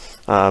then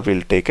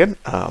we'll take a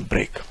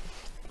break.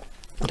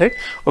 Right.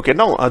 Okay.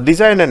 Now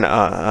design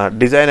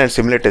and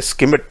simulate a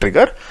Schmitt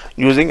trigger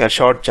using a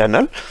short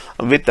channel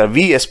with a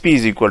VSP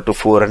is equal to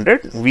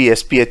 400,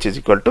 VSPH is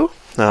equal to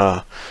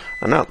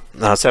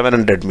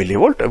 700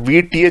 millivolt.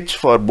 VTH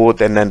for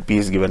both N and P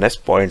is given as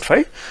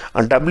 0.5,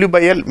 and W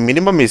by L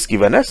minimum is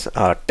given as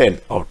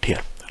 10 out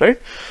here, right?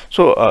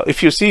 So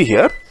if you see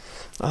here,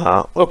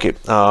 okay.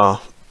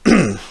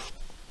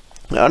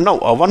 Now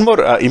one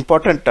more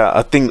important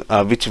thing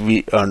which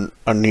we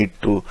need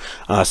to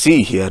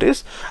see here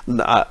is,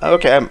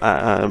 okay,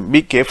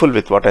 be careful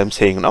with what I'm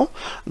saying now.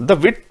 The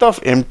width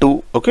of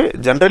M2, okay,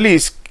 generally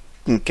is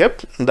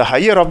kept the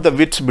higher of the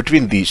widths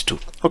between these two.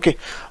 Okay,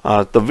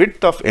 the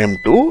width of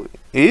M2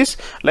 is,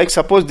 like,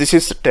 suppose this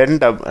is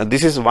 10W,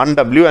 this is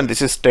 1W and this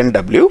is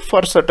 10W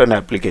for certain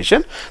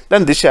application,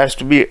 then this has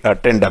to be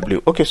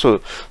 10W. Okay,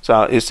 so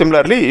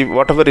similarly,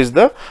 whatever is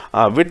the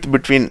width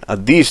between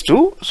these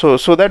two, so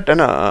that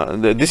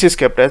this is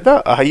kept as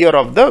the higher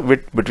of the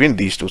width between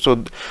these two.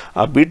 So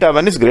beta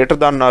 1 is greater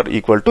than or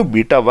equal to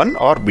beta 1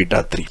 or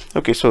beta 3.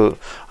 Okay, so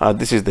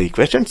this is the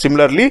equation.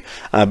 Similarly,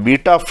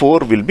 beta 4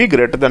 will be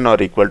greater than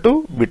or equal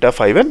to beta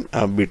 5 and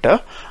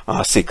beta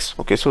 6.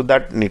 Okay, so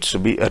that needs to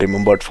be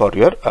remembered for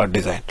your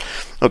design.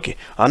 Okay,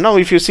 now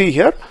if you see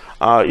here,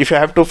 if you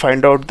have to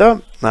find out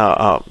the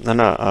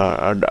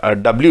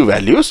W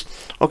values,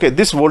 okay,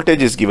 this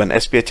voltage is given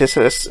SPH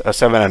as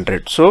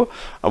 700. So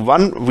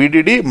 1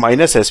 VDD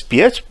minus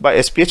SPH by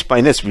SPH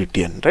minus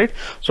VTN, right?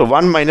 So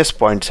 1 minus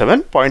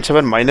 0.7,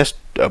 0.7 minus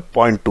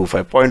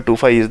 0.25.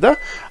 0.25 is the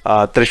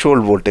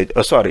threshold voltage.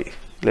 Sorry,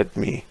 let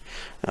me,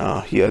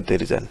 here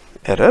there is an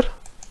error.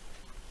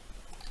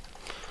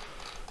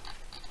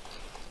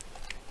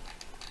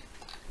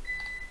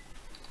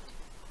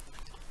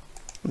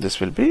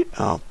 This will be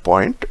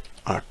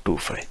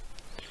 0.25.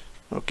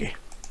 okay,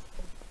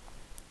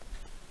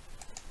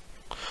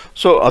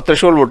 so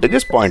threshold voltage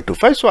is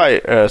 0.25, so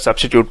I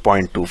substitute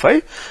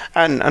 0.25,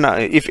 and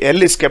if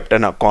L is kept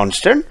in a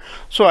constant,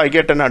 so I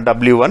get a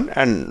W1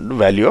 and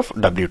value of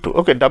W2.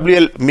 Okay,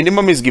 WL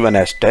minimum is given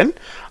as 10,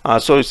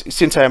 so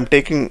since I am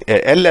taking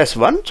L as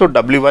 1, so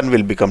W1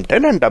 will become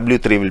 10 and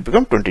W3 will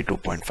become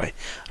 22.5,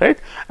 right?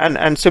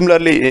 And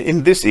similarly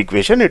in this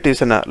equation, it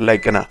is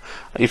like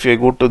if you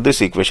go to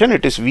this equation,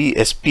 it is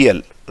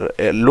VSPL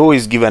low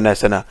is given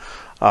as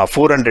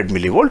 400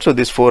 millivolt, so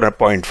this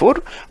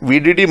 4.4,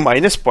 VDD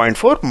minus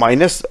 0.4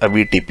 minus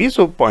VTP,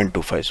 so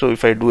 0.25. So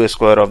if I do a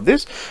square of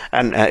this,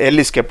 and L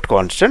is kept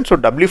constant, so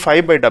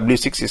W5 by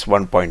W6 is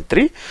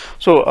 1.3.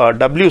 So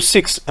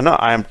W6,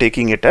 I am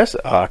taking it as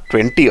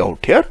 20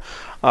 out here,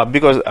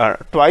 because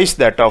twice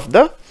that of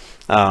the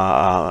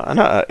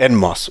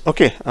NMOS.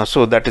 Okay,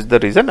 so that is the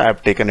reason I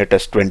have taken it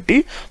as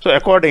 20. So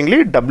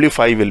accordingly,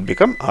 W5 will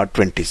become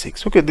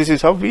 26. Okay, this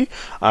is how we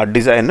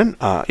design. And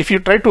if you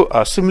try to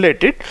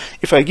simulate it,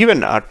 if I give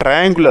a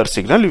triangular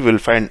signal, you will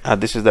find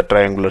this is the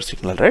triangular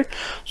signal, right?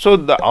 So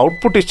the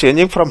output is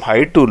changing from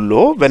high to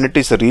low when it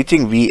is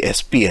reaching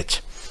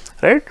VSPH.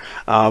 Right,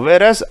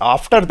 whereas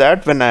after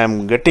that, when I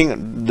am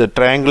getting the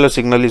triangular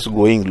signal is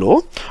going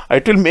low,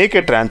 it will make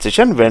a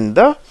transition when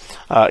the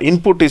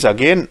input is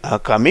again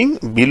coming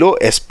below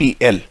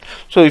SPL.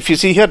 So if you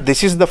see here,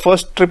 this is the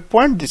first trip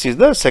point, this is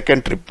the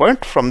second trip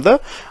point. From the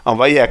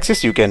y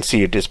axis, you can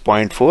see it is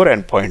 0.4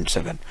 and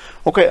 0.7.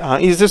 Okay,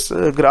 is this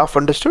graph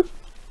understood?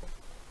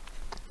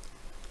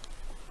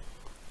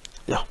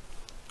 Yeah.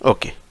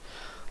 Okay.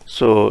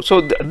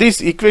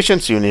 These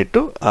equations you need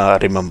to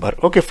remember,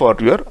 okay, for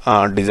your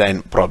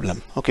design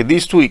problem. Okay,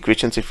 these two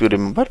equations if you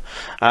remember,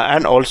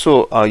 and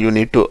also you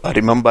need to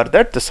remember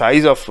that the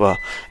size of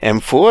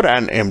M4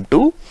 and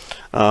M2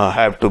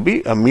 have to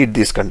be meet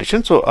these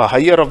conditions. So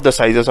higher of the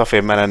sizes of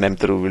M1 and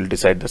M3 will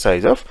decide the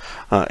size of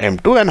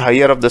M2, and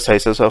higher of the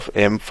sizes of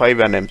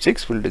M5 and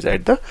M6 will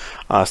decide the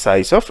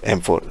size of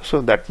M4.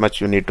 So that much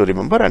you need to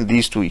remember, and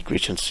these two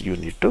equations you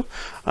need to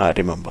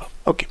remember.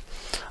 Okay,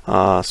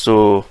 let's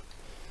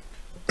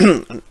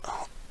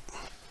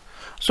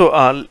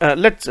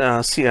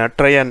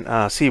try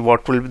and see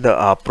what will be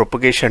the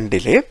propagation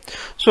delay.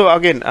 So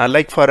again,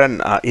 like for an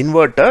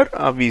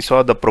inverter, we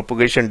saw the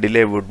propagation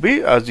delay would be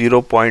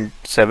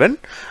 0.7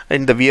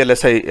 in the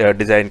VLSI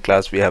design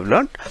class. We have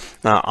learned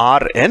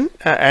Rn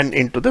and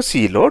into the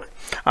C load.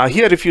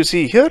 Here if you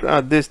see here,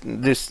 this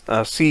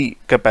C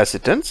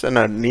capacitance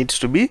needs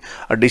to be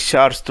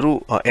discharged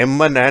through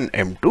M1 and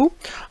M2.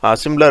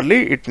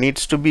 Similarly, it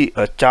needs to be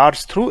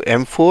charged through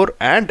M4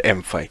 and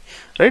M5.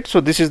 Right,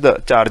 so this is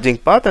the charging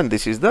path and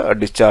this is the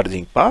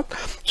discharging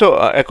path. So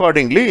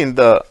accordingly, in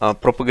the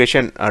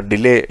propagation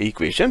delay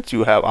equations,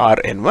 you have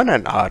Rn1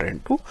 and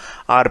Rn2,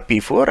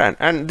 Rp4,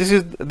 and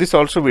this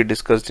also we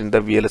discussed in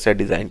the VLSI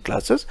design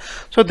classes.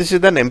 So this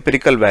is an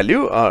empirical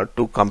value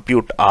to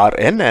compute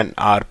Rn and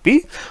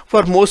Rp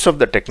for most of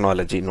the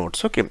technology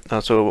nodes. Okay,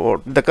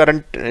 so in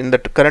the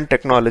current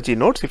technology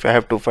nodes, if I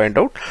have to find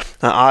out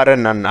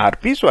Rn and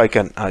Rp, so I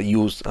can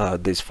use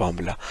this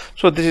formula.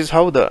 So this is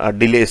how the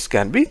delays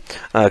can be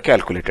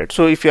calculated.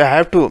 So if you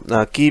have to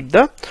keep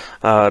the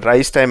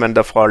rise time and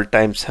the fall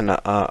times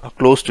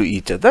close to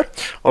each other,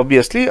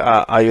 obviously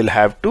I will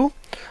have to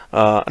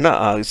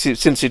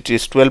since it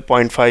is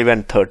 12.5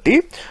 and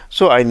 30,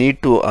 so I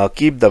need to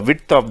keep the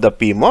width of the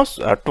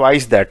PMOS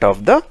twice that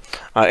of the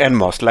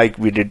NMOS, like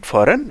we did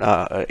for an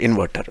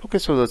inverter. Okay,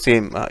 so the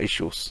same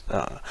issues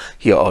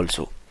here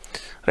also.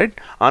 Right,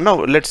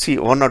 now let's see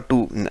one or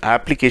two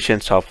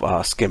applications of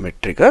Schmitt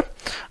trigger.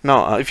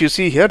 Now if you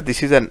see here,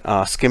 this is an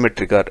Schmitt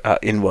trigger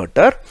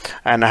inverter,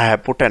 and I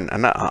have put an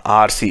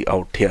RC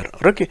out here.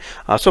 Okay,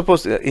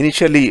 suppose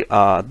initially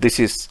this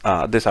is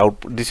there's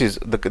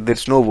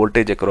no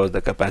voltage across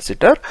the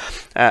capacitor,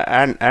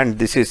 and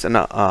this is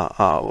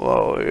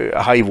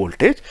high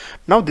voltage.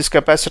 Now this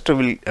capacitor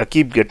will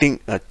keep getting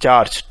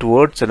charged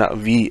towards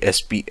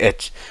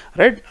VSPH,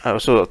 right?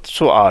 So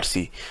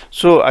RC.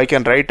 So I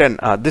can write an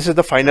this is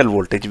the final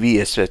voltage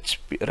VSH,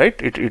 right?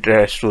 It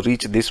has to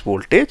reach this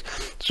voltage.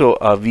 So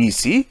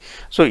VC,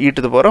 so e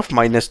to the power of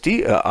minus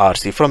t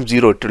RC. From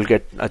 0 it will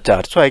get a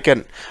charge. So I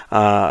can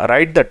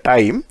write the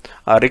time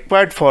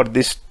required for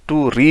this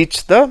to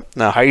reach the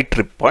high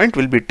trip point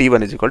will be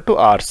T1 is equal to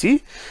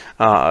RC.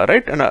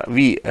 Right, and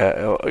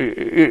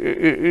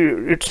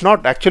it's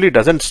not actually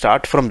doesn't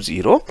start from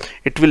 0.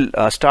 It will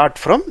start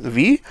from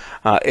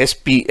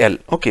SPL.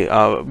 Okay,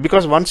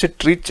 because once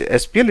it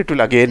reaches SPL, it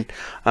will again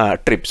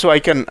trip. So I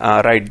can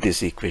write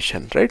this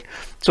equation, right?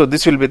 So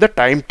this will be the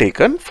time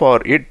taken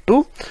for it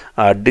to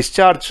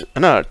discharge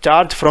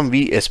charge from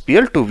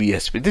VSPL to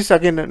VSP. This is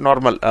again a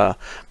normal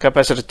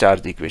capacitor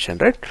charge equation,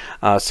 right?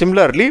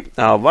 Similarly,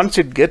 once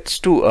it gets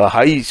to a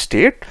high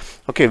state,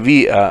 okay,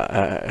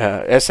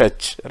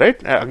 VSH, right?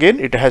 Again,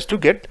 it has to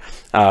get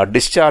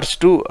discharged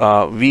to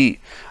V.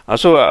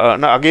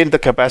 Now again the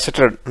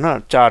capacitor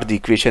charge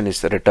equation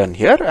is written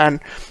here, and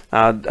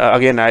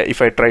again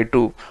if I try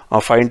to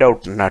find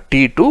out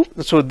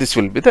T2, so this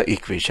will be the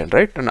equation,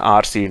 right? And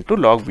RC into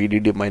log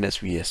VDD minus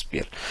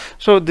VSPL.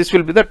 So this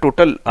will be the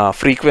total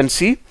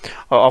frequency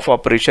of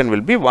operation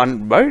will be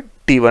 1 by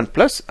T1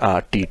 plus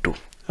T2,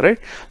 right?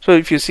 So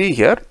if you see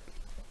here,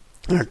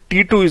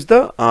 T2 is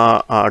the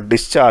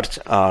discharge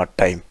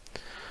time.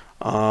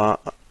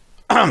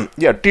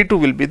 Yeah, T2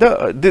 will be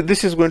the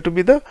this is going to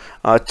be the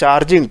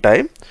charging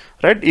time,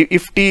 right?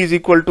 If T is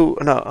equal to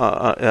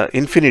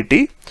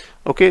infinity,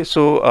 okay,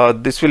 so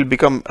this will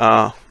become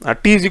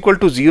T is equal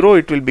to 0,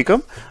 it will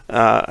become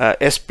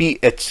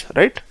SPH,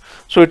 right?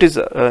 So it is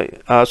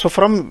so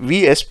from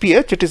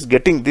VSPH it is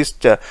getting this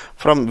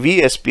from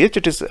VSPH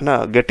it is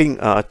getting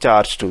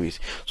charged to V.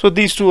 So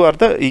these two are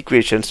the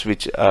equations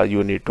which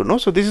you need to know.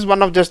 So this is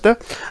one of just the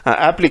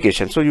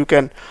application. So you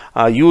can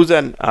use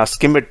an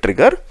Schmitt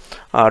trigger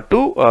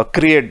to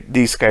create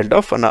these kind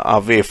of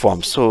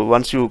waveforms. So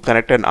once you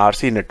connect an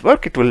RC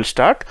network, it will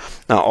start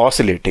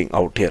oscillating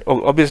out here.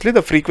 Obviously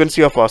the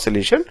frequency of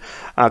oscillation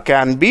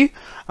can be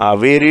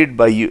varied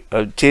by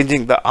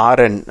changing the R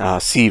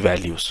and C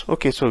values.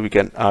 Okay, so we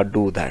can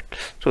do that.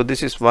 So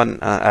this is one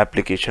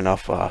application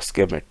of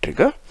Schmitt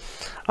trigger.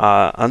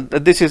 And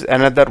this is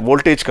another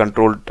voltage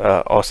controlled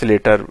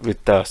oscillator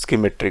with the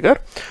Schmitt trigger.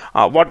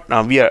 What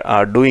we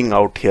are doing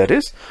out here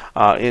is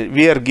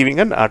we are giving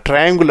a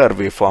triangular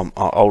waveform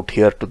out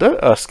here to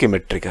the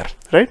Schmitt trigger,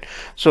 right?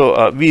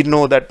 So we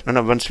know that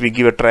once we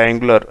give a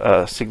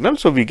triangular signal,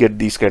 so we get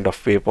these kind of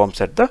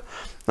waveforms at the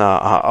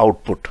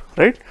output,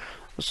 right?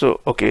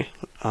 So okay,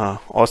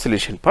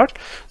 oscillation part.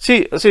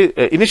 See,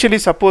 initially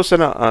suppose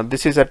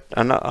this is at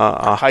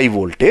a high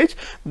voltage,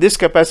 this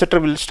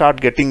capacitor will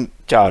start getting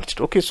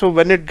charged. Okay, so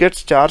when it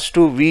gets charged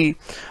to V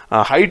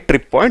high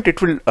trip point,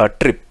 it will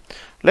trip,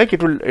 like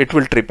it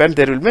will trip, and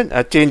there will be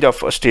a change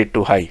of state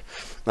to high,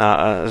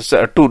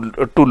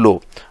 to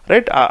low,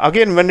 right?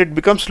 Again, when it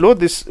becomes low,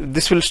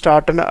 this will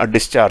start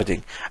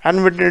discharging,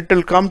 and when it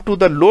will come to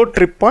the low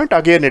trip point,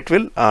 again it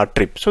will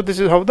trip. So this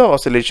is how the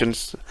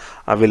oscillations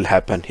will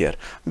happen here,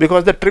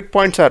 because the trip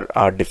points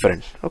are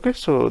different. Okay,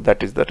 so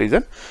that is the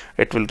reason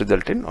it will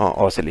result in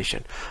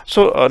oscillation.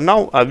 So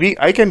now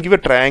I can give a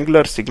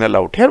triangular signal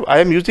out here. I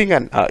am using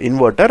an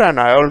inverter, and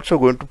I am also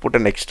going to put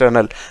an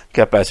external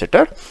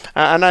capacitor,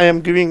 and I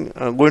am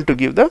going to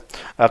give the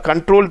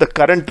control the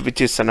current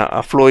which is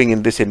flowing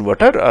in this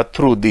inverter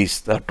through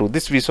these. To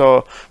this we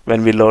saw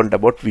when we learned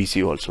about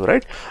VC also,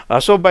 right?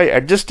 So by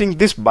adjusting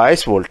this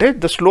bias voltage,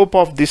 the slope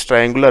of this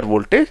triangular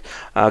voltage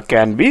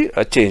can be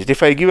changed.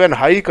 If I give an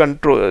high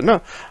control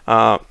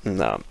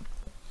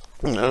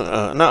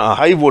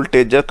high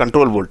voltage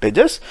control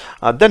voltages,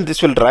 then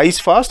this will rise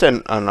fast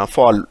and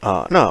fall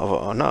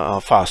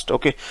fast.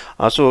 Okay,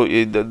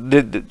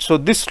 so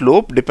this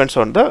slope depends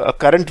on the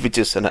current which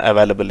is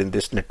available in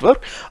this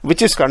network,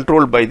 which is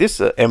controlled by this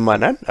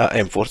M1 and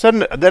M4. So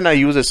then I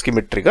use a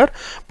Schmitt trigger,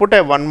 put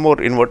a one more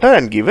inverter,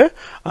 and give a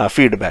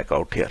feedback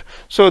out here.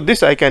 So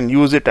this I can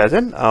use it as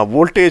an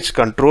voltage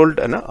controlled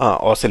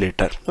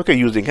oscillator. Okay,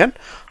 using an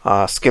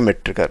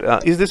Schmitt trigger.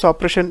 Is this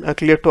operation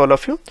clear to all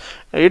of you?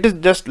 It is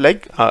just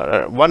like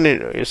one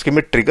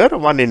Schmitt trigger,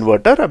 one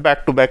inverter,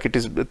 back to back. It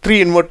is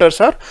 3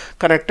 inverters are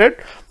connected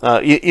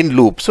in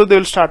loop, so they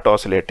will start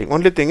oscillating.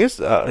 Only thing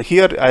is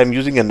here I am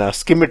using a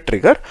Schmitt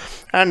trigger,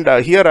 and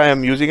here I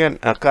am using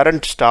a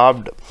current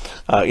starved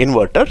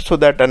inverter, so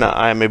that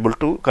I am able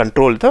to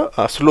control the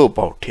slope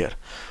out here.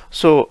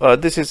 So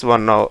this is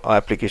one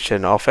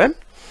application of an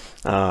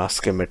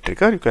Schmitt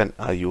trigger. You can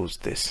use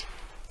this.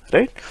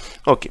 Right.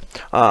 Okay.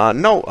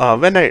 Now,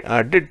 when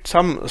I did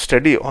some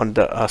study on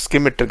the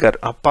Schmitt trigger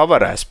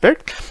power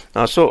aspect,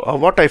 so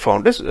what I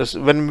found is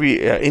when we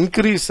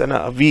increase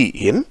V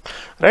in,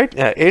 right,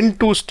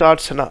 N2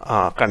 starts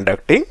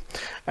conducting,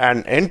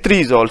 and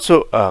N3 is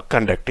also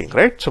conducting,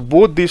 right? So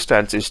both these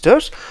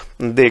transistors,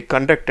 they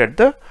conduct at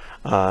the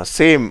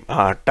same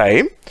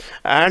time,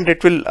 and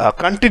it will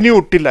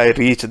continue till I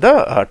reach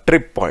the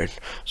trip point.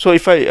 So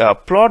if I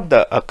plot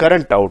the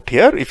current out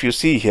here, if you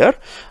see here,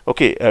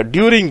 okay,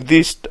 during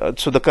this,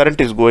 so the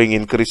current is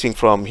increasing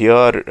from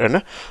here,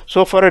 and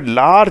so for a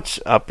large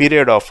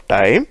period of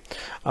time,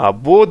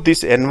 both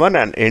this N1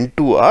 and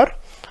N2 are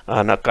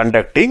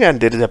conducting, and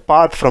there is a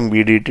path from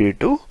VDD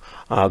to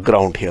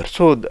ground here.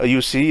 So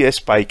you see a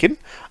spike in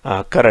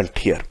current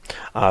here.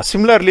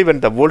 Similarly,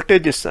 when the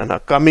voltage is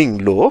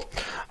coming low,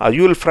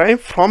 you will find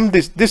from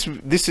this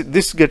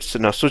gets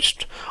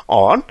switched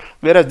on,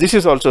 whereas this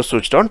is also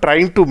switched on,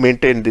 trying to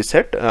maintain this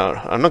at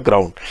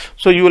ground.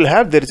 So you will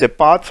have, there is a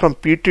path from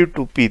P2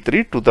 to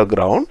P3 to the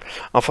ground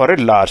for a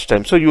large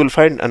time. So you will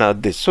find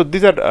this. So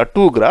these are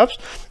two graphs.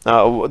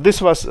 This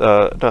was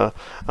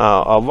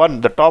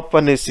the top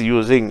one is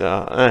using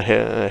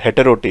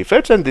hetero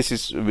TFETs, and this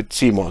is with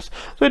CMOS.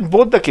 So in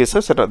both the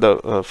cases,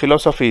 the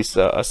philosophy is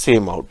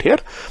same out here.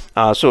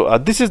 So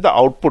this is the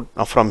output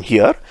from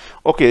here.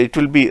 Okay, it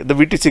will be, the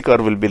VTC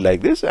curve will be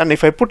like this, and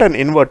if I put an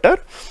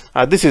inverter,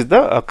 this is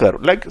the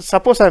curve. Like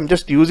suppose I am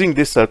just using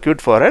this circuit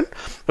for an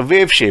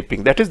wave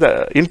shaping, that is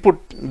the input.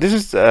 This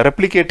is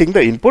replicating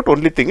the input.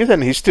 Only thing is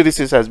an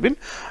hysteresis has been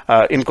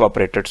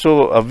incorporated.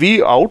 So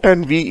V out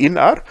and V in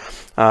are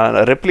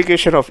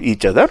replication of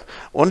each other.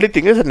 Only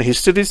thing is an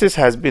hysteresis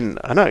has been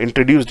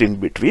introduced in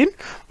between,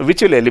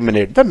 which will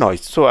eliminate the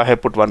noise. So I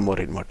have put one more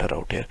inverter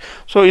out here.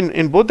 So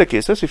in both the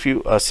cases, if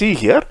you see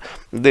here,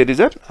 there is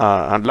a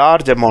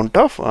large amount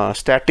of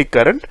static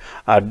current,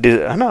 large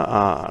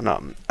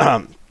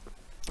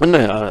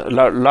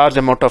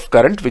amount of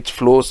current which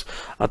flows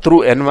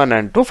through N1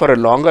 and 2 for a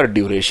longer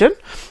duration,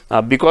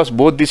 because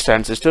both these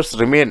transistors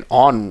remain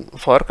on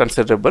for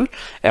considerable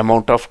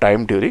amount of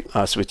time during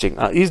switching.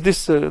 Is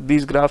this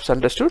these graphs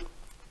understood?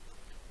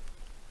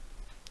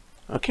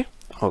 Okay.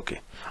 Okay.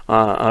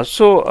 I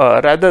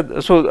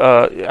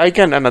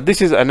can,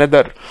 this is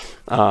another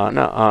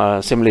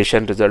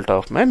simulation result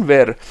of mine,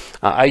 where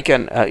I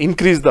can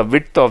increase the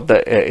width of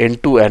the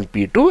N2 and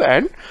P2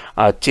 and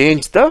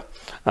change the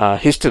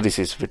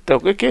hysteresis width.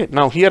 Okay,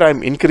 now here I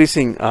am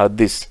increasing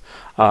this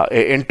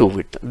N2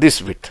 width,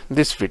 this width.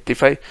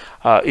 If I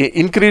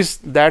increase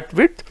that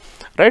width,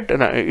 right,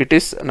 it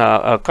is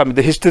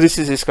the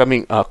hysteresis is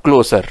coming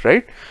closer,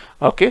 right?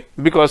 Okay,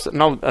 because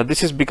now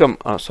this has become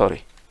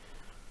sorry.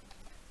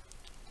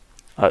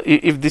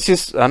 If this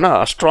is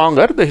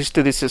stronger, the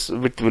hysteresis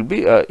width will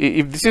be,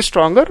 if this is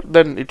stronger,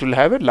 then it will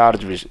have a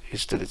large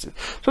hysteresis.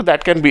 So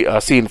that can be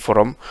seen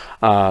from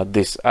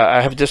this.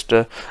 I have just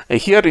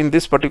here in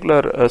this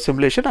particular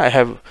simulation, I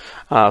have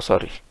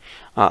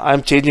I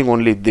am changing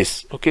only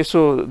this. Okay,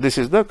 so this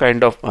is the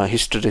kind of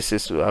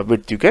hysteresis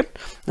width you can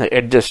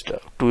adjust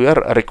to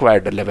your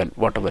required level,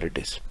 whatever it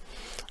is.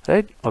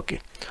 right? Okay.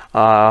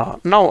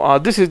 Now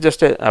this is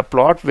just a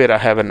plot where I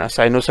have a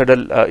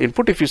sinusoidal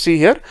input. If you see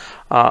here,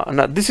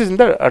 now this is in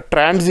the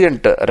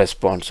transient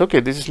response. Okay,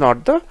 this is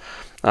not the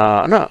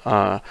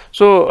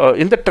so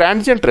in the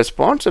transient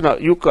response,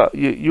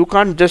 you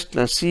can't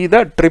just see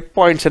the trip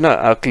points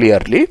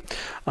clearly.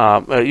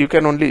 You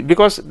can only,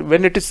 because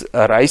when it is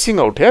rising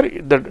out here,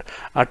 the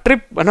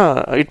trip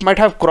it might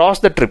have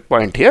crossed the trip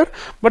point here,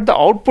 but the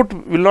output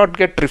will not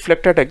get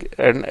reflected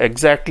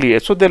exactly,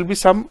 so there will be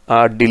some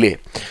delay,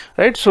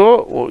 right?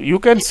 So you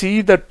can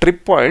see the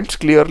trip points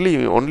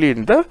clearly only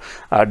in the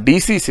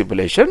DC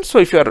simulation. So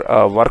if you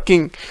are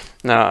working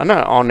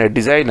on a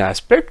design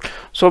aspect,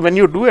 so when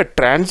you do a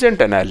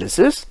transient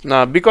analysis,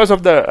 because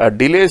of the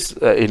delays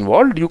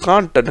involved, you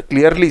can't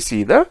clearly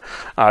see the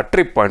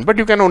trip point, but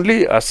you can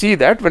only see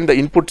that when the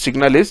input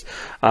signal is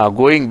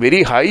going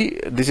very high,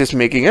 this is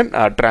making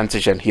a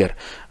transition here,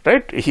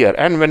 right here,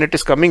 and when it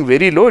is coming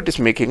very low, it is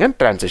making a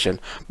transition.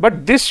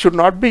 But this should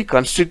not be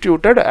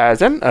constituted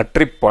as a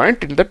trip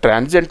point in the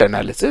transient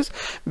analysis,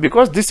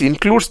 because this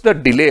includes the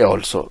delay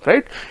also,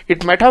 right?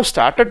 It might have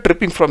started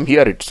tripping from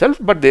here itself,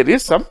 but there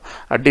is some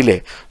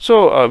delay.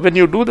 So when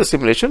you do the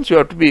simulations, you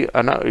have to be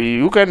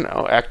you can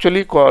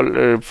actually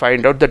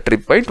find out the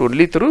trip point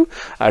only through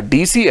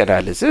DC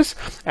analysis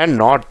and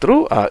not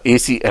through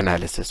AC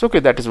analysis. Okay,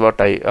 that is what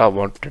I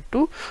wanted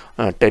to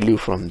tell you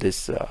from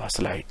this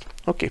slide.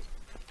 Okay.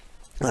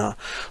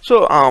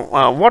 So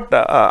what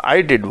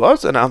I did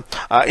was,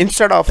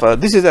 instead of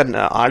this is an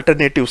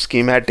alternative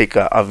schematic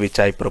which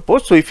I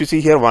proposed. So if you see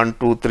here 1,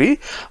 2, 3,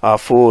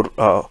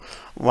 4,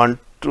 1,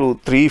 2,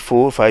 3,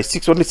 4, 5,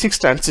 6, only 6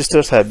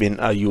 transistors have been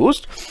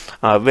used,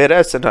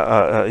 whereas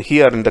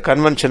here in the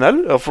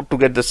conventional, to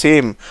get the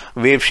same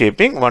wave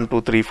shaping, 1,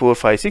 2, 3, 4,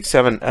 5, 6,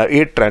 7,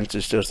 8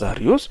 transistors are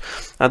used.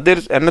 There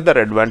is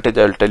another advantage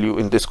I will tell you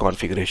in this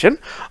configuration.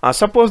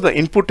 Suppose the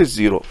input is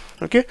 0,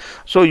 okay,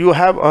 so you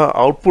have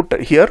output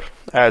here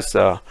as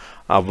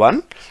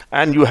 1,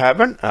 and you have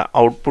an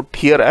output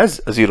here as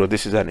 0.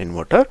 This is an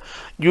inverter.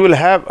 You will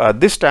have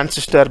this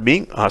transistor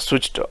being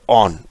switched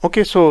on.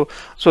 Okay, so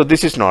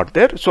this is not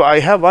there. So I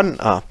have one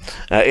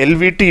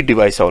LVT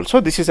device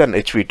also. This is an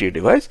HVT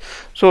device.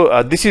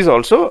 So this is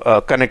also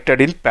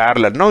connected in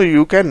parallel. Now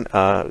you can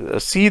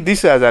see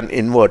this as an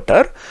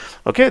inverter.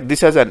 Okay,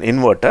 this as an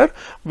inverter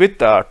with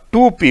 2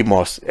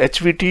 PMOS,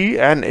 HVT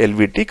and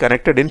LVT,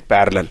 connected in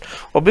parallel.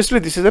 Obviously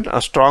this is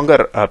a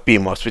stronger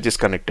PMOS which is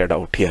connected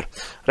out here,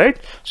 right?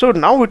 So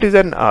now it is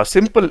a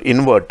simple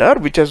inverter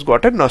which has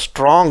gotten a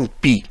strong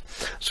P.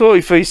 So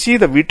if I see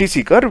the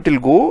VTC curve,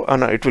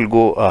 it will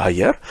go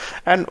higher,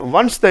 and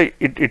once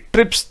it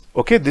trips,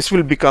 okay, this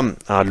will become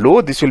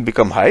low, this will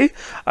become high,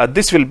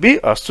 this will be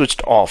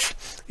switched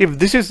off. If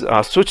this is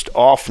switched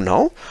off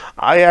now,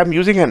 I am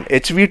using an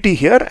HVT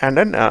here and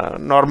a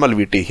normal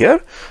VT here.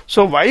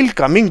 So while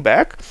coming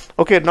back,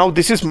 okay, now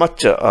this is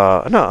much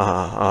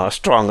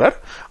stronger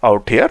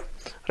out here,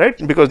 right,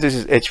 because this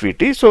is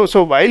HVT.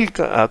 So while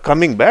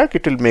coming back,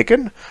 it will make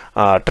an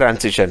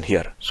transition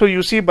here. So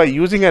you see, by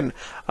using a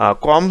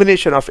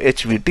combination of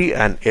HVT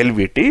and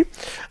LVT,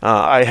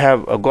 I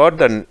have got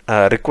the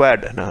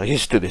required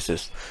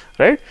hysteresis,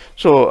 right?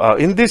 So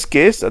in this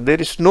case, there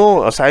is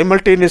no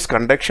simultaneous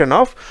conduction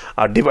of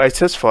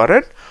devices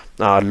for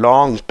a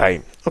long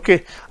time.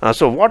 Okay,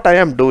 so what I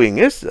am doing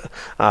is,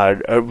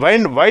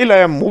 while I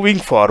am moving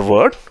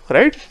forward,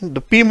 right,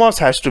 the PMOS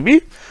has to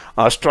be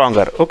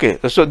stronger. Okay,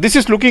 so this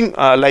is looking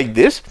like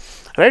this,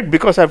 right,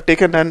 because I have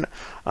taken an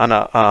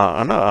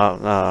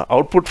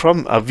output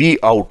from V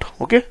out.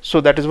 Okay,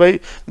 so that is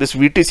why this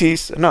VTC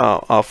is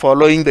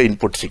following the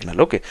input signal.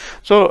 Okay,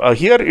 so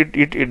here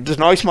this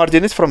noise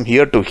margin is from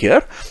here to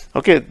here.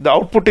 Okay, the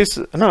output is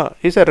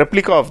a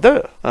replica of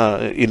the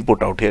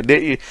input out here.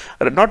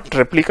 Not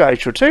replica, I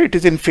should say, it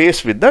is in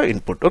phase with the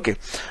input. Okay,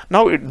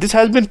 now this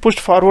has been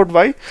pushed forward.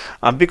 Why?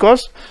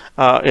 Because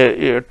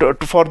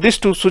for this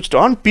to switch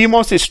on,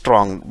 PMOS is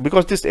strong,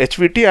 because this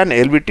HVT and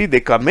LVT, they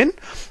come in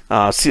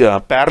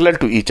parallel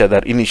to each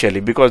other initially,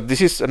 because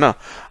this is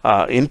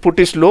input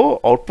is low,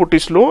 output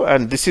is low,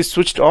 and this is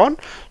switched on.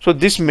 So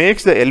this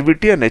makes the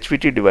LVT and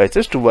HVT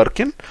devices to work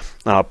in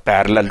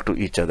parallel to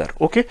each other.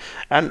 Okay,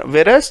 and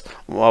whereas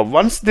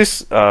once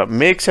this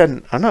makes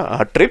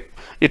a trip,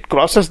 it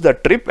crosses the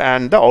trip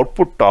and the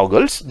output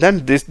toggles,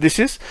 then this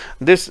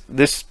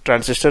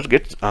transistor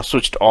gets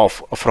switched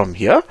off from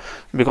here,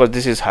 because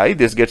this is high,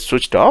 this gets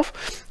switched off.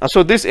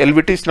 So this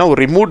LVT is now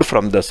removed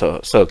from the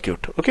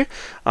circuit. Okay,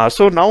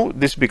 so now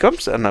this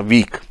becomes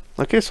weak.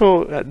 Okay,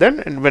 so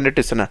then when it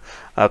is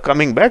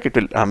coming back, it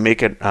will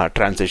make a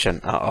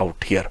transition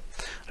out here,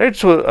 right?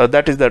 So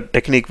that is the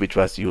technique which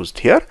was used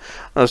here.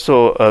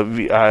 So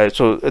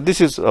this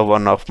is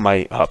one of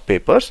my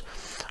papers.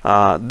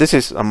 This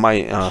is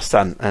my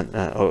son, and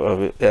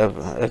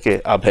okay,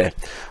 Abhay.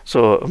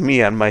 So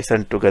me and my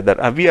son together,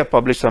 we have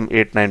published some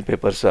 8-9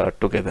 papers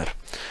together.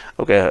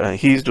 Okay,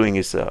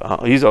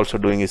 he's also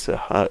doing his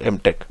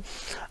MTech.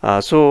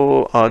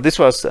 This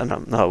was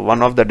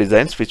one of the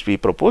designs which we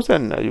proposed,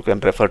 and you can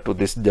refer to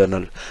this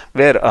journal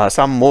where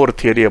some more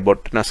theory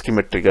about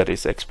Schmitt trigger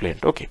is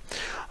explained. Okay,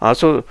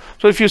 so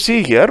if you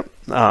see here,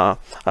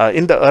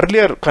 in the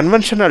earlier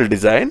conventional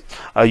design,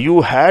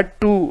 you had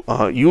to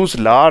use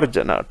large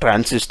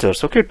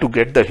transistors, okay, to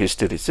get the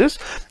hysteresis,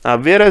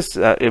 whereas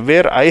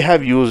where I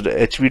have used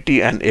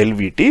HVT and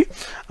LVT,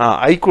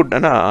 I could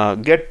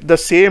get the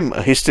same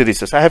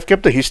hysteresis. I have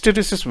kept the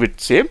hysteresis width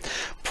same.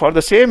 For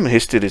the same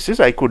hysteresis,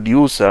 I could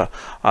use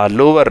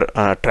lower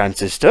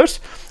transistors,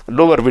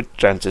 lower width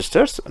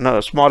transistors,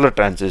 smaller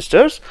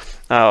transistors,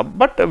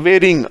 but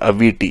varying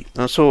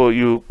VT. So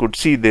you could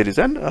see there is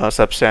a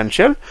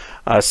substantial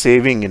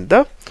saving in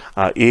the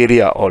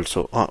area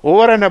also.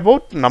 Over and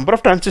above, number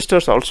of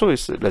transistors also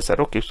is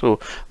lesser. Okay, so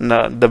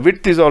the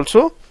width is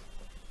also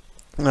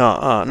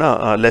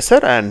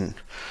lesser, and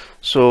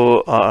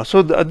so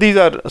these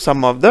are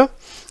some of the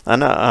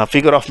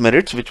figure of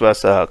merits which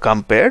was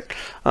compared.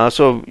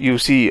 So you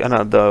see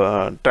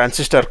the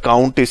transistor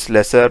count is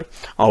lesser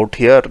out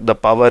here, the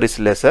power is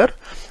lesser,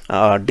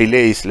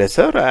 delay is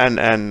lesser,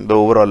 and the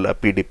overall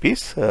PDP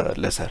is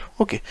lesser.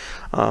 Okay,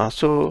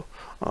 so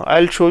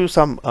I'll show you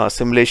some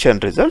simulation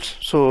results.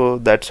 So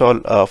that's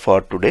all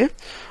for today.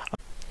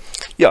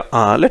 Yeah,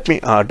 let me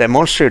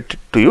demonstrate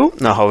to you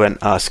how an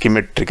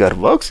Schmitt trigger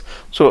works.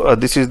 So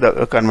this is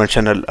the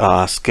conventional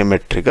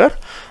Schmitt trigger.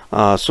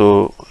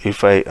 So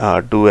if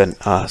I do an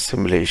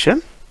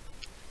simulation,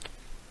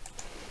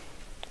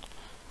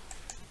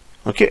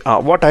 okay,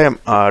 what I am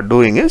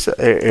doing is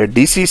a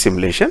DC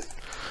simulation,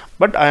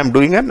 but I am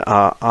doing an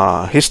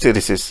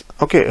hysteresis,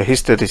 okay, a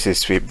hysteresis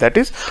sweep. That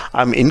is,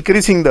 I am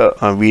increasing the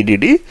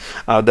VDD,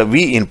 the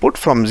V input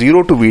from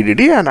 0 to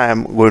VDD, and I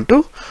am going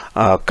to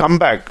come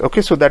back.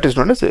 Okay, so that is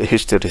known as a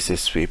hysteresis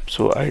sweep.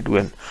 So I do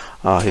an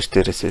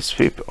hysteresis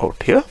sweep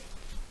out here.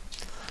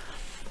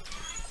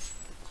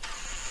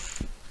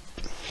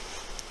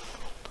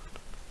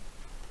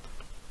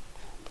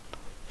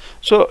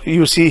 So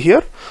you see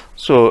here,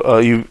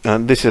 so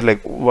this is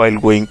like while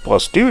going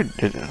positive,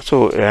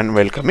 so and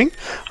while coming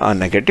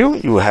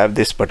negative, you have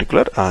this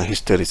particular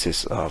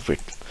hysteresis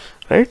width,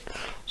 right?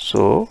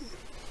 So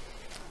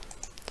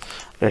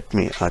let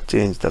me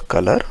change the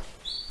color,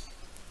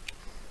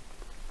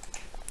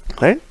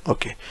 right?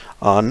 Okay,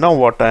 now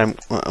what I am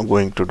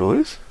going to do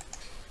is,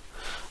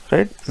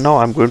 right now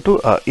I am going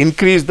to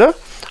increase the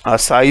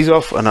size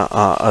of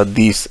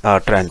these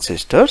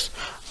transistors.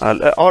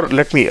 Or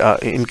let me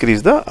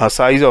increase the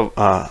size of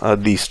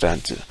these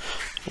transistors.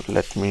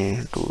 Let me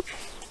do.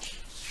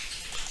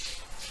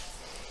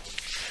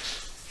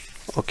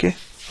 Okay,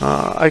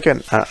 I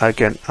can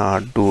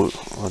do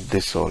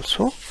this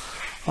also.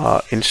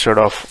 Instead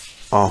of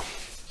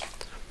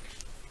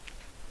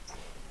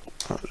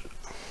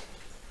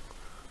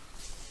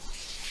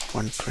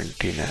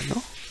 120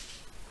 nano.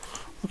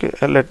 Okay,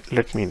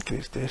 let me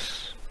increase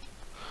this.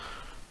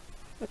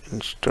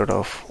 Instead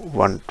of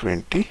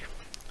 120.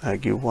 I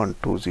give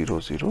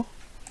 1200,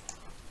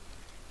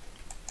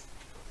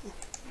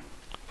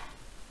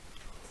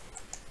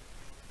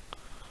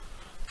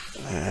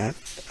 and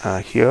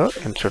here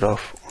instead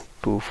of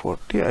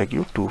 240 I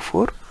give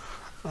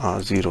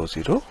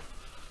 2400,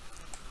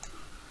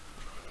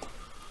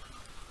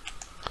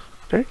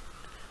 right?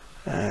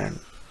 And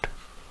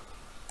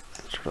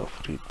instead of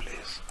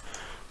replace,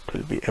 it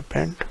will be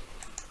append.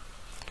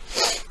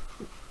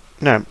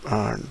 Now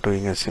I'm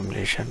doing a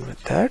simulation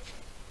with that.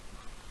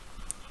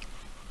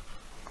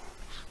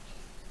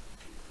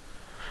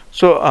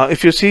 So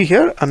if you see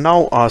here,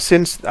 now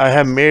since I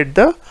have made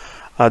the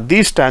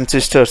these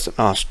transistors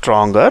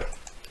stronger,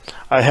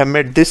 I have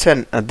made this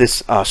and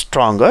this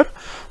stronger,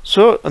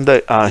 so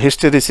the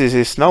hysteresis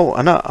is now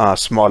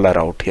smaller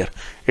out here.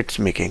 It's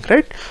making,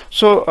 right?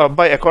 So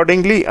by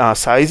accordingly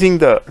sizing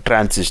the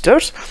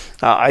transistors,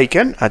 I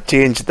can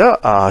change the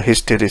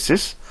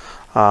hysteresis.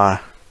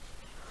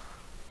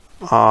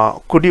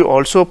 Could you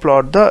also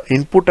plot the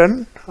input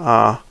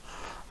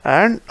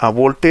and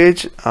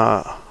voltage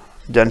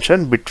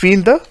junction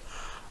between the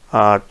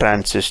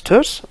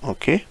transistors?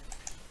 Okay,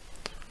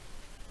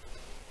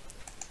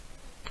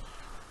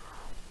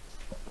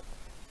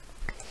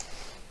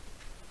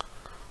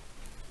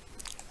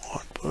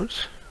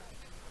 outputs.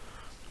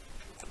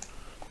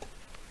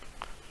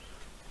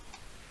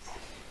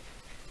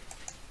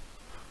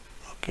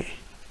 Okay,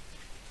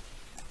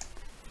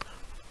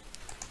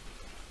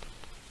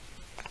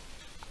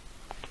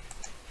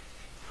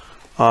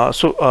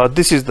 so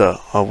this is the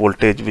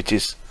voltage which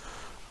is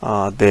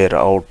there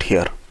out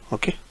here.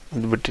 Okay,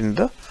 between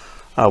the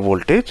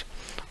voltage.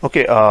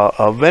 Okay,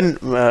 when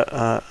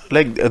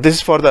like this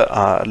is for the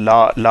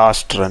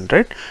last run,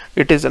 right?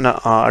 It is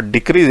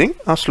decreasing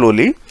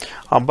slowly,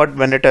 but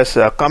when it has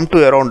come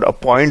to around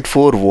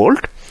 0.4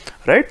 volt,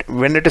 right?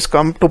 When it is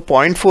come to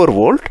 0.4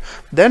 volt,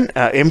 then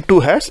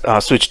M2 has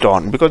switched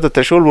on, because the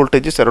threshold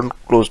voltage is around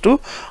close to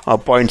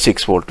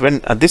 0.6 volt.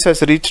 When this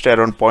has reached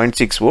around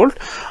 0.6 volt,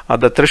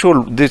 the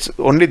threshold, this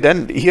only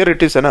then here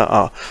it is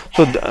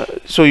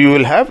so you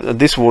will have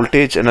this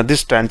voltage and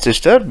this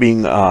transistor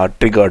being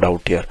triggered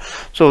out here.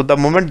 So the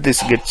moment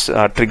this gets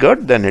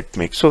triggered, then it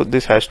makes, so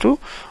this has to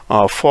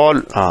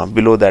fall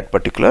below that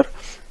particular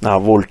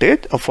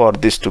voltage for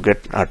this to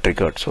get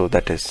triggered. So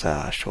that is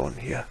shown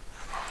here,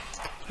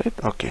 right?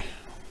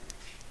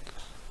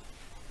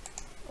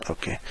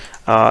 Okay.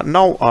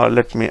 Now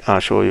let me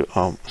show you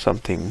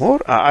something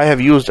more. I have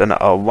used an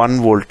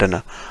 1 volt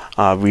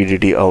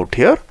VDD out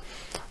here,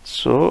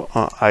 so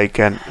I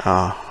can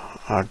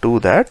do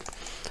that.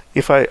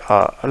 If I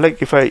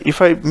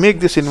if I make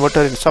this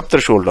inverter in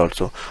subthreshold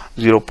also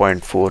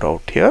 0.4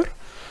 out here,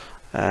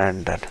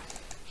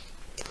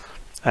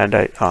 and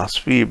I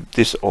sweep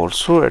this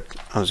also at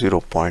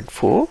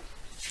 0.4.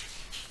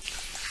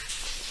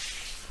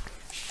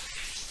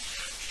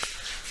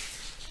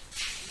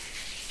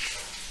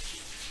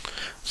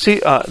 See,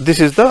 this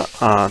is the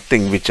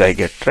thing which I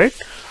get, right?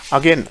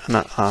 Again,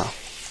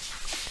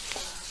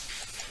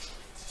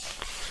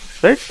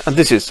 right, and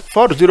this is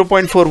for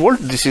 0.4 volt.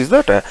 This is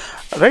that,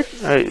 right?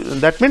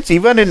 That means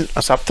even in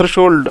a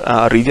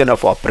subthreshold region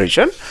of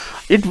operation,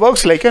 it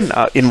works like an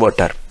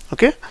inverter.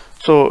 Okay.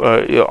 So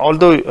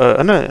although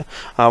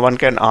one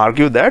can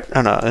argue that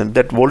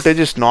that voltage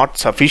is not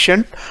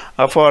sufficient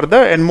for the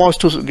NMOS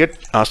to get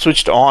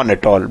switched on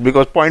at all,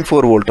 because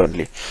 0.4 volt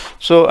only.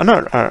 So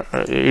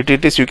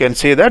it is, you can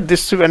say that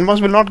this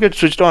NMOS will not get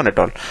switched on at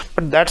all,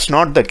 but that's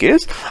not the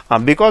case,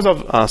 because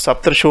of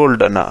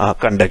subthreshold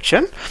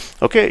conduction.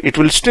 Okay, it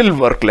will still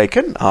work like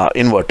an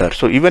inverter.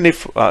 So even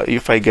if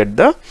I get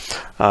the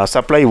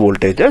supply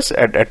voltages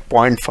at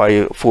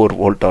 0.54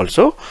 volt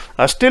also,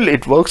 still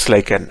it works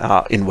like an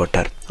inverter.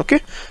 Okay,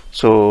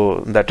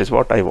 so that is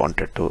what I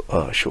wanted to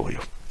show you.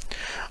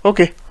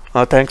 Okay,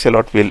 thanks a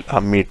lot. We'll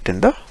meet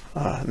in the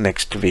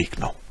next week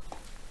now.